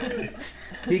go.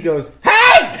 He goes.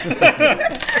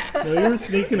 No, you were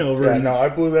sneaking over. Yeah, and no, I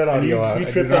blew that and audio out. you I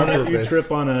trip did it on it. You purpose.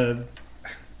 trip on a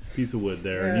piece of wood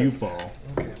there, and you Yes. fall.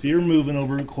 So you're moving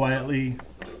over quietly.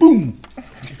 Boom!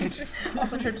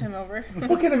 Also tripped him over.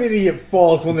 What kind of idiot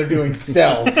falls when they're doing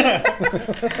stealth?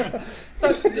 So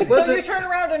you turn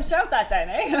around and shout that then,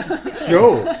 eh?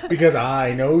 No, because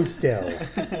I know stealth.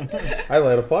 I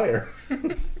light a fire.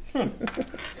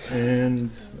 And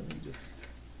let me just.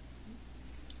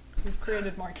 We've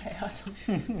created more chaos.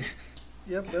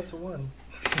 Yep, that's a 1.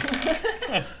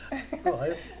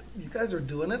 Well, you guys are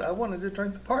doing it. I wanted to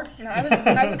drink the party. No,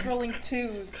 I was rolling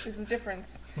 2s. Is the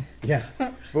difference. Yeah,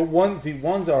 but ones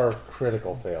are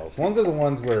critical fails. Ones are the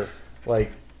ones where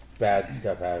like bad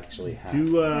stuff actually happens.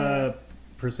 Do a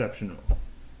perception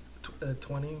roll.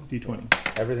 20.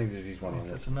 D20. Everything's a D20. in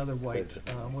That's this. another white.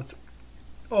 It's- What's?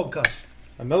 Oh gosh.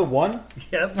 Another one?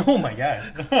 Yes. Oh my god.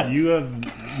 You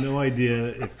have no idea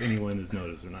if anyone has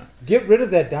noticed or not. Get rid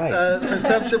of that dice.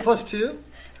 Perception +2.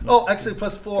 Oh, actually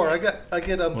 +4. I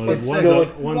get Well, plus one's,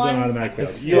 6. one's One's- an automatic fail.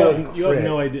 It's You still have, you have crit.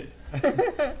 no idea.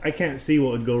 I can't see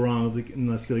what would go wrong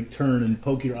unless you like turn and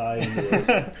poke your eye into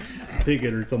a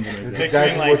picket or something like that. Picturing,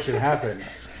 Exactly like- what should happen.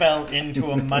 Fell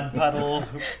into a mud puddle,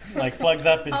 like plugs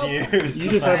up his ears. You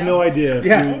just have no idea. If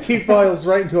Yeah, he falls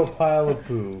right into a pile of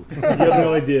poo. you have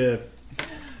no idea if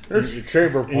There's a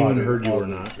chamber pot. anyone in heard you all or the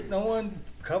not. trees. No one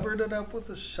covered it up with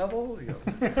a shovel.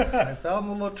 I found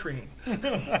the latrine.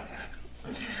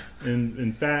 And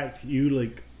in fact, you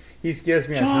like He scares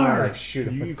me. I Char. like shoot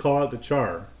him. You call out the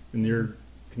Char in your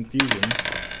confusion,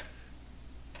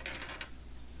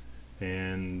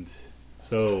 and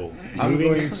so I'm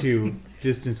moving- going to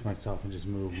distance myself and just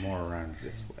move more around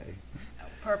this way.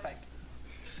 Perfect.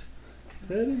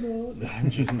 I'm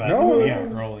just glad No. we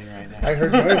aren't rolling right now. I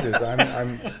heard noises.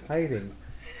 I'm hiding.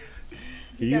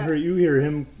 You hear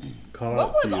him call What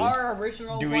out was to you. our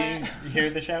original Do we plan? hear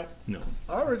the shout? No,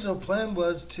 Our original plan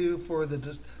was for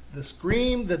the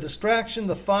scream, the distraction,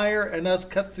 the fire, and us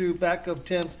cut through back of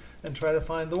tents and try to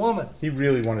find the woman. He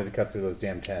really wanted to cut through those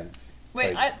damn tents.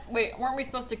 Wait, Like, weren't we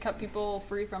supposed to cut people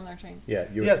free from their chains? yeah,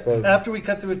 you were Yes, supposed. after we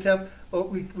cut through a tent,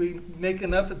 we make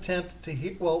enough a tent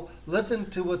to listen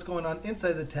to what's going on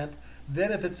inside the tent.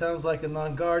 Then, if it sounds like a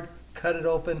non-guard, cut it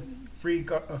open, free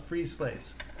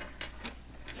slaves.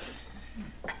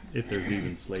 if there's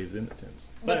even slaves in the tents.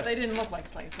 But they didn't look like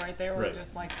slaves, right? They were Right.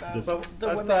 just like This- the, But the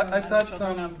I women thought and the children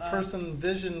some of the... person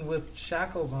visioned with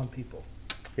shackles on people.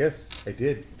 Yes, I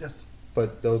did. Yes.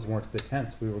 But those weren't the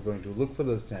tents. We were going to look for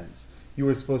those tents. You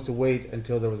were supposed to wait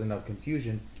until there was enough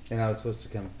confusion, and I was supposed to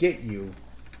come get you,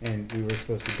 and we were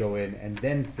supposed to go in and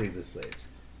then free the slaves.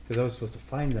 Because I was supposed to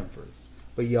find them first.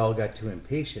 But y'all got too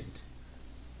impatient.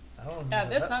 I don't Yeah, know.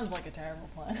 this sounds like a terrible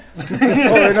plan.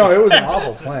 Oh, no, it was an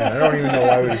awful plan. I don't even know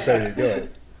why we decided to do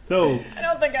it. So, I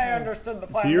don't think I understood the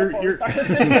plan you're- before you're- we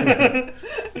started.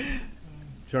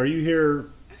 Char, you hear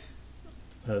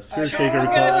Spirit Shaker I'm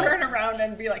call gonna out, turn around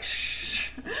and be like, shh.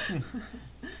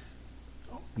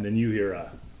 and then you hear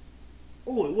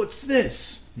 "Oh, what's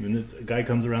this?" And it's, a guy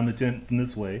comes around the tent from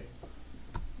this way.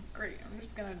 Great, I'm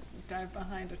just gonna dive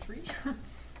behind a tree.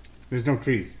 There's no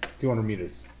trees. 200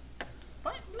 meters.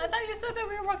 What? I thought you said that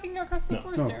we were walking across the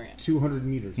forest No, area. 200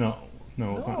 meters. No,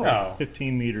 it's not. No. It's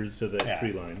 15 meters to the Yeah.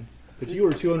 tree line. But you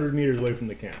were 200 meters away from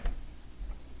the camp.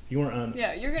 You weren't on.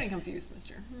 Yeah, you're getting confused,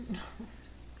 mister.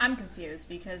 I'm confused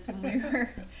because when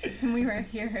we were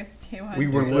here as 200. We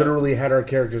were literally had our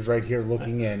characters right here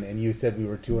looking in, and you said we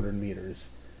were 200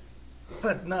 meters.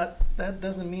 But that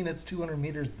doesn't mean it's 200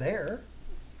 meters there.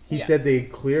 He Yeah. said they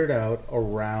cleared out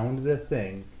around the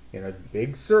thing in a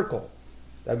big circle.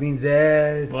 That means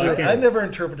yes. Well, I can't- I never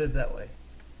interpreted it that way.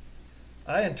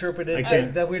 I interpreted I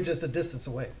can't- that we're just a distance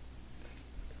away.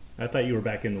 I thought you were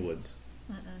back in the woods.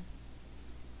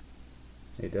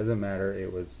 It doesn't matter.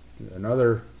 It was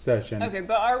another session. Okay,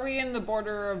 but are we in the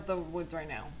border of the woods right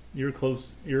now? You're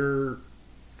close.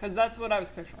 Because that's what I was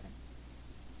picturing.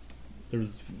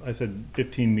 I said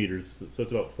 15 meters, so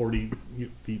it's about 40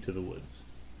 feet to the woods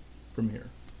from here.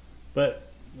 But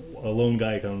a lone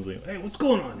guy comes in. Hey, what's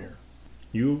going on here?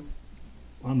 You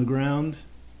on the ground?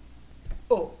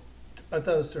 Oh, I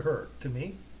thought it was to her. To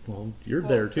me? Well, you're Well,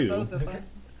 there it's to too. both of us.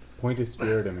 Point to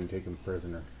spirit him and take him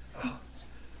prisoner.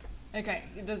 Okay,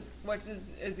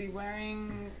 is he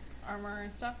wearing armor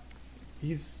and stuff?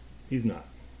 He's not.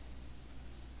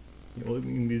 You know, I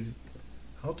mean,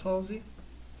 How tall is he?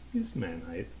 he's man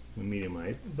height, medium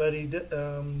height. But he did.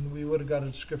 We would have got a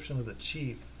description of the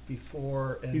chief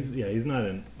before. And He's not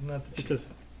in. not the It's chief.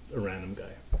 just a random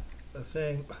guy.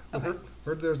 Saying, Okay.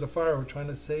 heard there's a fire. We're trying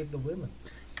to save the women.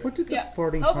 What did the Yeah.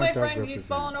 farting Help hot my dog friend, represent? he's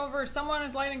fallen over. Someone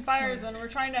is lighting fires and we're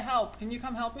trying to help. Can you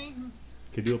come help me?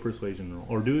 Could do a persuasion roll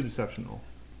or do a deception roll.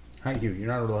 Not you. You're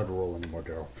not allowed to roll anymore,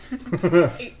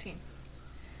 Daryl. 18.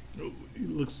 He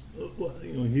looks. Well,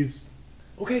 you know, he's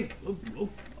okay.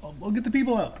 I'll get the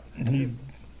people out. And he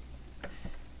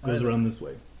goes around this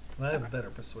way. I have better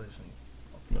persuasion.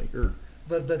 Like, er.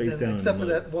 But Face then, down in except the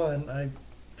for mud. that one,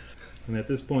 And at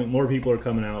this point, more people are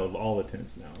coming out of all the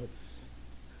tents now. It's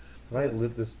Have I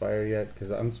lit this fire yet? Because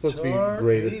I'm supposed to be Char,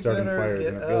 great we at starting better fires,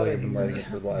 get and I feel like outta I've been here. lighting it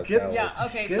for the last Get- hour. Yeah,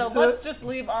 okay, Get so the- let's just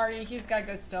leave Artie. He's got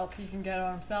good stealth. He can get it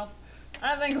on himself.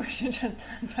 I think we should just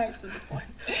head back to the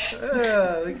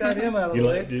point. we got him out of you the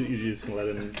let way. you just let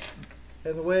him.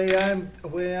 And the way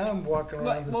I'm walking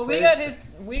around this Well, place.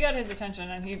 we got his attention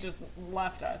and he just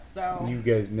left us. So You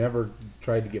guys never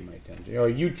tried to get my attention. Oh,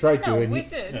 you tried to, no, and we he,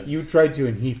 did. you tried to,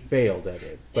 and he failed at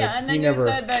it. But Yeah, and he then never. you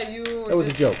said that you that was a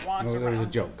just joke. walked No, that around. was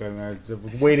a joke. I, mean, I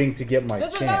was waiting to get my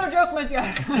This chance. is not a joke,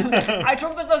 monsieur. I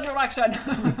took this as your action.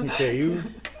 Okay, you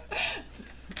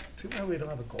Too bad we don't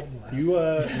have a golden lasso. You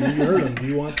heard him. Do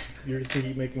you want? You're just gonna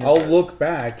keep making. I'll look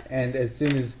back, and as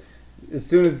soon as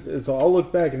so I'll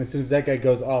look back, and as soon as that guy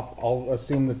goes off, I'll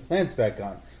assume the plant's back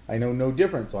on. I know no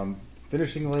difference, so I'm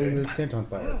finishing lighting this tent on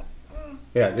fire.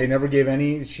 Yeah, they never gave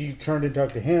any. She turned and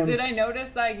talked to him. Did I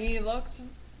notice that he looked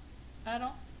at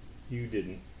all? You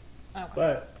didn't, Okay.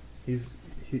 but his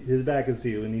back is to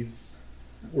you, and he's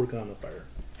working on the fire.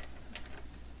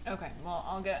 Okay, well,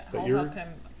 I'll But hold you're- up him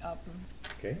up.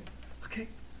 Okay. Okay,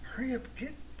 hurry up,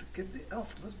 get the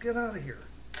elf. Let's get out of here.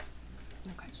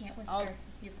 I can't whisper. I'll-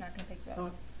 He's not going to pick you up.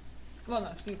 Oh. Well,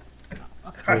 no, she. No,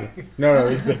 okay. No,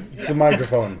 it's a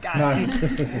microphone, Got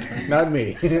not not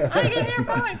me. I can hear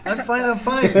fine. I'm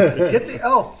fine. Get the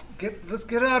elf. Let's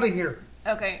get out of here.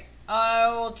 Okay, I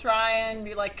will try and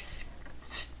be like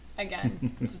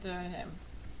again to him.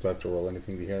 Do I have to roll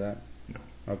anything to hear that?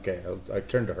 No. Okay, I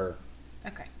turn to her.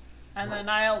 Okay, and then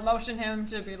I'll motion him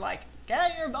to be like,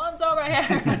 get your buns over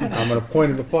here, I'm gonna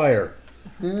point at the fire.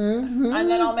 and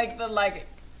then I'll make the like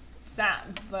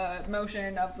sound, the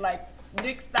motion of like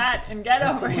nix that and get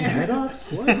over here.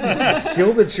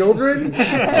 Kill the children?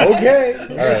 Okay.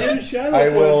 All right. I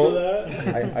will.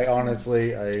 That. I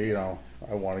honestly,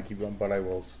 I want to keep going, but I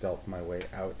will stealth my way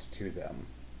out to them.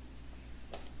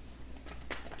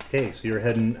 Okay, so you're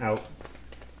heading out.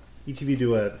 Each of you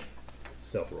do a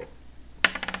stealth roll.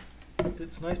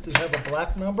 It's nice to have a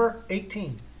black number.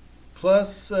 18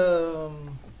 plus.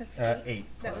 That's 8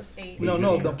 That was 8.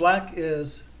 No, the black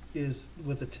is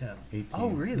with a 10. 18. Oh,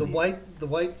 really? The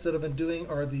whites that I've been doing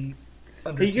are the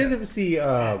under. Hey, you guys 10. ever see?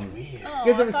 That's weird. Oh,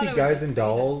 You guys I ever thought see it was Guys just and me then.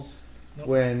 Dolls Nope.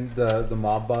 when the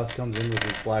mob boss comes in with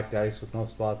his black dice with no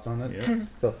spots on it? Yeah.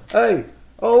 So, hey,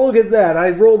 oh look at that!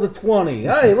 I rolled a 20.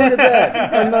 Hey, look at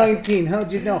that! A 19.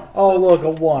 How'd you know? Oh look, a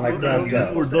 1. I grabbed Yes,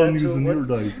 that. we're done using your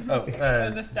dice. Oh,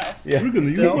 As a stealth. Yeah, We're gonna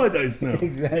use Stealth. my dice now.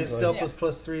 exactly. Stealth Yeah. was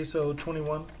plus 3, so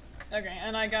 21. Okay,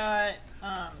 and I got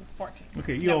 14.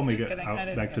 Okay, you No, all make just it kidding. I out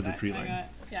didn't back get to the that. tree I line.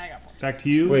 got 14. Back to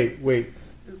you. Wait.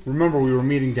 Remember, we were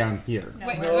meeting down here.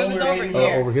 Wait, No, it was we're over eating-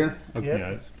 here. Over here. Okay. Yep. Yeah.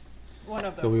 It's, One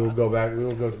of those. So we will spots. go back. We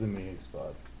will go to the meeting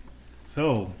spot.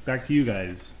 so back to you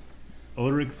guys.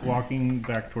 Ulrich's walking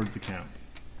back towards the camp.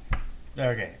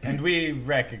 Okay, and we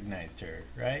recognized her,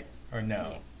 right? Or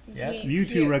no? Yeah. Yes? You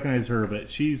two Here. recognize her, but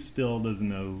she still doesn't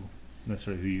know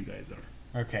necessarily who you guys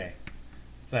are. Okay.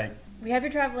 It's like, We have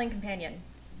your traveling companion.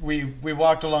 we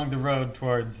walked along the road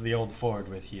towards the old ford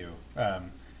with you.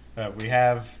 We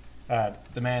have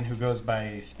the man who goes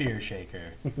by Spear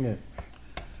Shaker.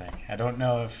 It's like, I don't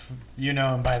know if you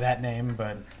know him by that name,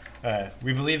 but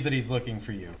we believe that he's looking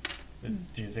for you.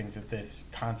 Do you think that this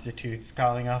constitutes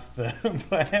calling off the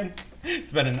plan?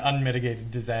 It's been an unmitigated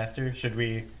disaster. Should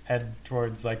we head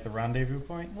towards like the rendezvous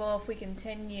point? Well, if we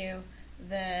continue,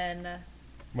 then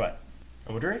What?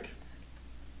 Oderic?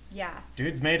 yeah.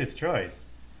 Dude's made his choice.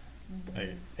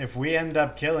 Like, if we end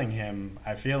up killing him,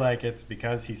 I feel like it's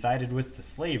because he sided with the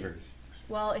slavers.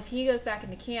 Well, if he goes back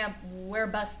into camp, we're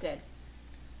busted.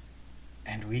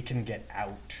 And we can get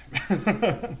out.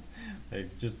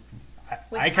 Like, just,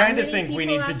 With I how kind of many think we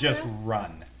people need to after just us?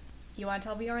 run. You want to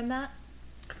tell Bjorn that?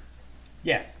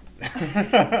 Yes.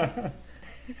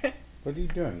 What are you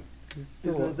doing? He's Is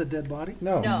still that the dead body?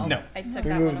 no. No. No. I took that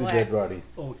Remove one the away. dead body.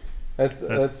 Oh, That's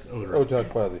That's Oderic. Otak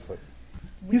Wildlyfoot.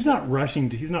 He's not rushing.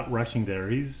 He's not rushing there.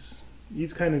 He's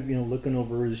kind of looking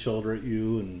over his shoulder at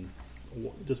you and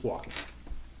just walking.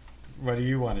 What do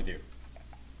you want to do?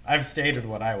 I've stated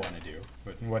what I want to do,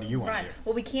 but what do you want Run. to do?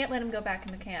 Well, we can't let him go back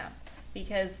into camp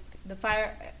because the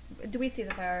fire. Do we see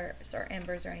the fires or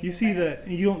embers or anything? You see right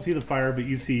you don't see the fire, but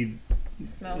you see now?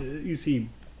 Smoke. you see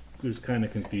there's kind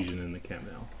of confusion in the camp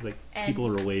now. Like And- people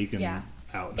are awake and yeah.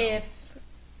 out now.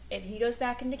 If he goes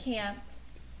back into camp,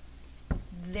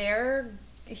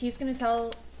 he's going to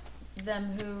tell them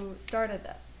who started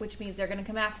this, which means they're going to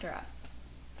come after us.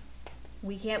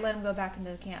 We can't let him go back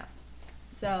into the camp.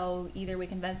 So either we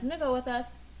convince him to go with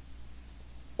us,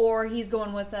 or he's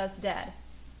going with us dead.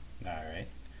 All right.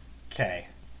 Okay.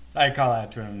 I call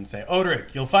out to him and say,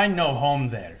 Oderic, you'll find no home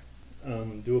there.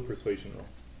 Do a persuasion roll.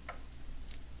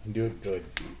 And do it good.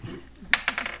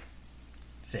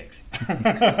 6.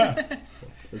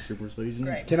 That's your persuasion.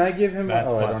 Great. Can I give him?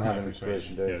 That's Oh, I plus don't have my an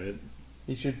inspiration Yeah, dice.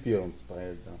 He should feel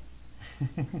inspired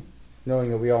though.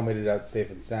 Knowing that we all made it out safe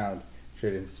and sound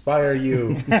should inspire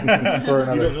you for you don't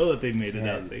another. know that they've made it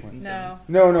Yeah, out safe and sound.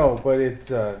 No. No, but it's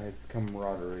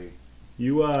camaraderie.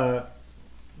 You are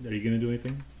you gonna do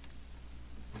anything?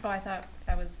 Oh, I thought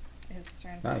that was his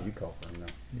turn. Now you call for him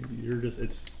now. You're just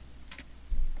it's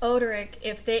Oderic,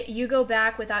 if you go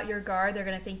back without your guard, they're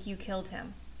going to think you killed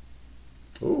him.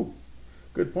 Ooh,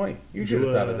 good point. You Do should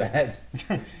have thought of a-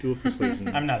 that. do a persuasion.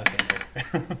 I'm not a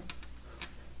thinker.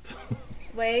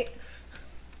 Wait.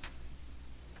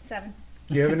 7.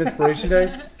 You have an inspiration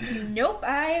dice? Nope,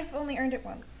 I've only earned it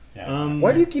once. Yeah.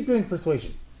 Why do you keep doing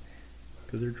persuasion?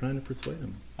 Because they're trying to persuade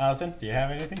him. Allison, do you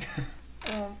have anything?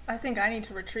 I think I need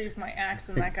to retrieve my axe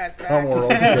in that guy's Come back. or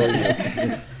I'll kill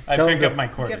you. I Tell him pick to up my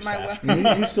quarter Get my staff.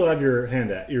 weapon. You still have your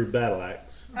your battle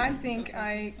axe. I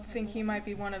think he might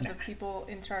be one of the people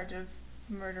in charge of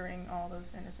murdering all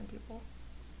those innocent people.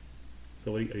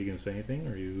 So are you gonna say anything,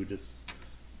 or are you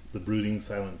just the brooding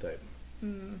silent type?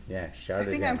 Yeah, shout I it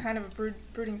think again. I'm kind of a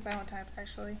brooding silent type,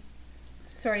 actually.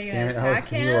 So are you Damn going it, to attack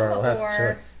Allison, him, you are our last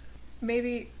or... choice.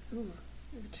 Maybe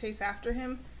chase after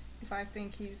him if I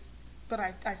think he's... But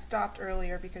I stopped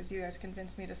earlier because you guys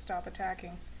convinced me to stop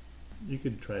attacking. You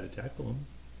could try to tackle him.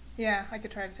 Yeah, I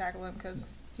could try to tackle him because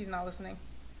he's not listening.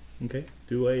 Okay,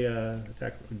 do a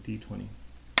attack with D20.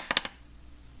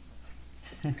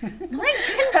 My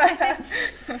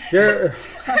goodness! You're,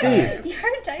 see,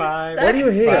 Your dice 5. suck. why do you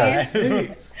hate us? 5. See,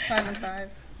 5 and 5.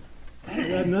 I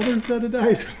got another set of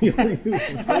dice. You only use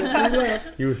two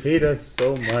left. you hate us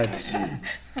so much.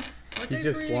 What He dice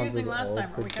just were you wants using us last all time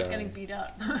to where we kept die. getting beat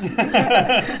up?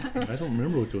 I don't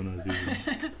remember which one I was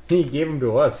using. He gave them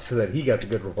to us so that he got the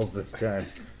good rolls this time.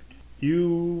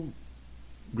 You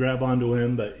grab onto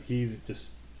him, but he's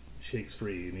just shakes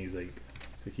free, and he's like,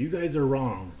 "You guys are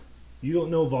wrong. You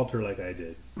don't know Valter like I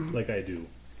did, like I do.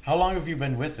 How long have you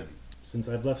been with him? Since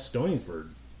I've left Stoningford,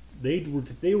 they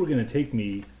were going to take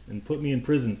me and put me in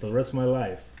prison for the rest of my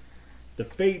life. The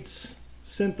Fates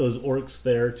sent those orcs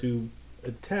there to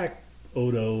attack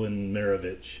Odo and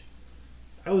Maravich.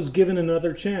 I was given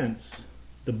another chance.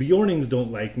 The Bjornings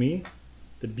don't like me.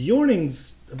 The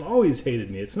Bjornings have always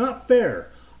hated me. It's not fair.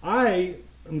 I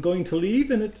am going to leave,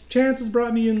 and its chance has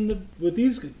brought me in with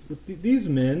these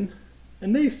men,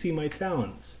 and they see my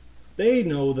talents. They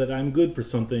know that I'm good for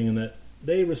something, and that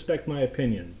they respect my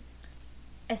opinion.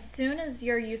 As soon as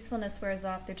your usefulness wears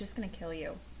off, they're just going to kill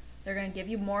you. They're going to give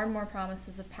you more and more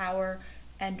promises of power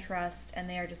and trust, and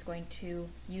they are just going to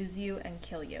use you and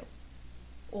kill you.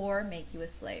 Or make you a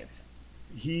slave.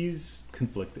 He's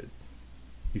conflicted.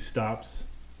 He stops,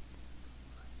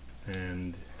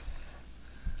 and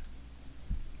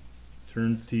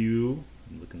turns to you.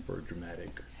 I'm looking for a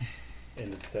dramatic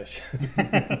end of the session.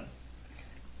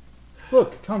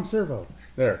 Look, Tom Servo.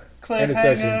 There. End of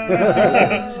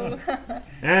session.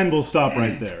 And we'll stop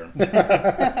right there.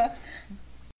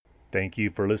 Thank you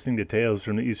for listening to Tales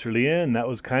from the Easterly Inn. That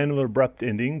was kind of an abrupt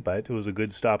ending, but it was a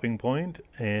good stopping point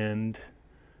and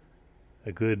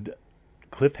a good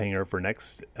cliffhanger for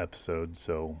next episode.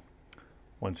 So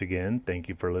once again, thank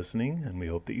you for listening, and we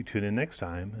hope that you tune in next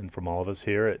time. And from all of us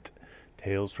here at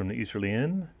Tales from the Easterly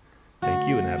Inn, thank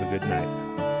you and have a good night.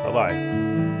 Bye-bye.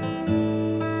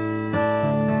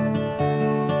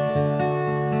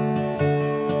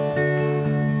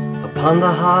 Upon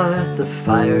the hearth the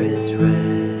fire is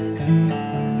red.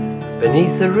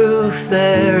 Beneath the roof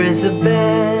there is a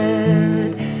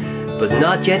bed, but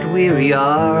not yet weary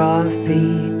are our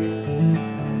feet.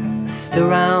 Just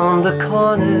around the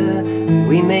corner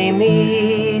we may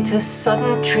meet a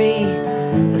sudden tree,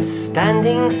 a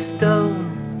standing stone,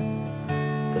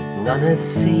 but none have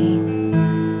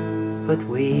seen but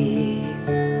we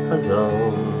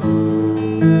alone.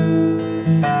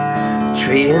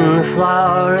 Tree and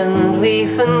flower and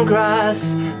leaf and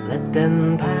grass, let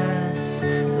them pass,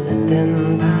 let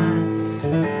them pass.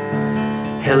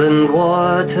 Hill and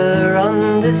water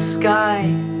under sky,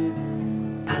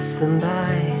 pass them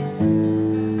by,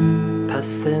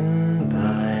 pass them by.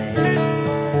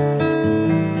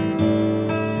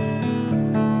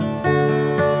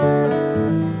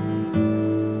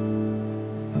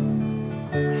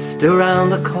 Just around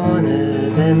the corner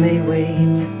there may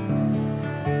wait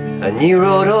a new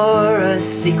road or a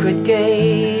secret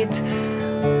gate,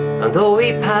 and though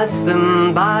we pass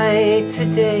them by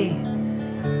today,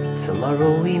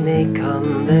 tomorrow we may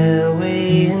come their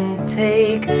way and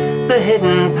take the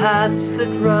hidden paths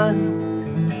that run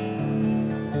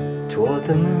toward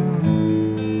the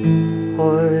moon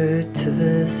or to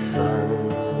the sun.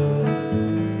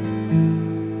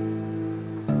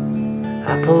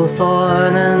 Apple,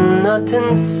 thorn and nut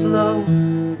and slow,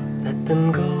 let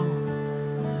them go,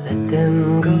 let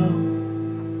them go.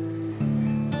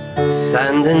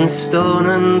 Sand and stone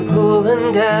and pool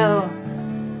and dell,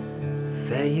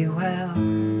 fare you well,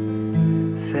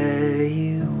 fare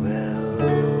you well.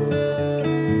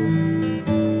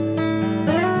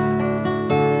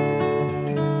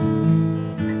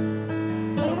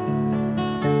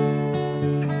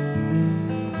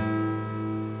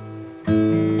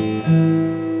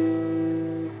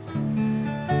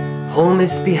 Home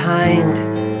is behind,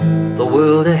 the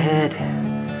world ahead,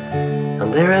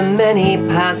 and there are many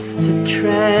paths to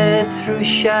tread through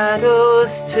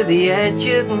shadows to the edge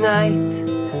of night,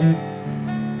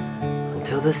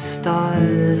 until the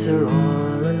stars are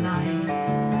all alight.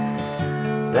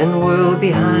 Then world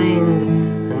behind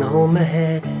and home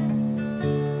ahead,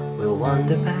 we'll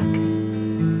wander back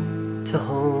to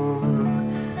home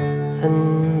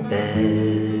and bed.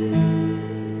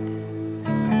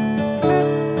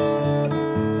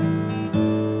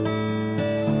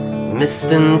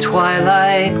 Mist and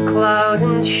twilight, cloud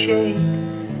and shade,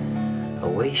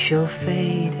 away shall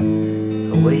fade,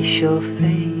 away shall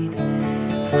fade.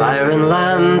 Fire and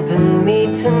lamp and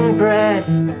meat and bread,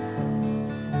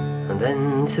 and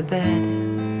then to bed,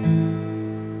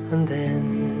 and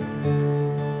then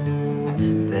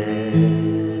to bed.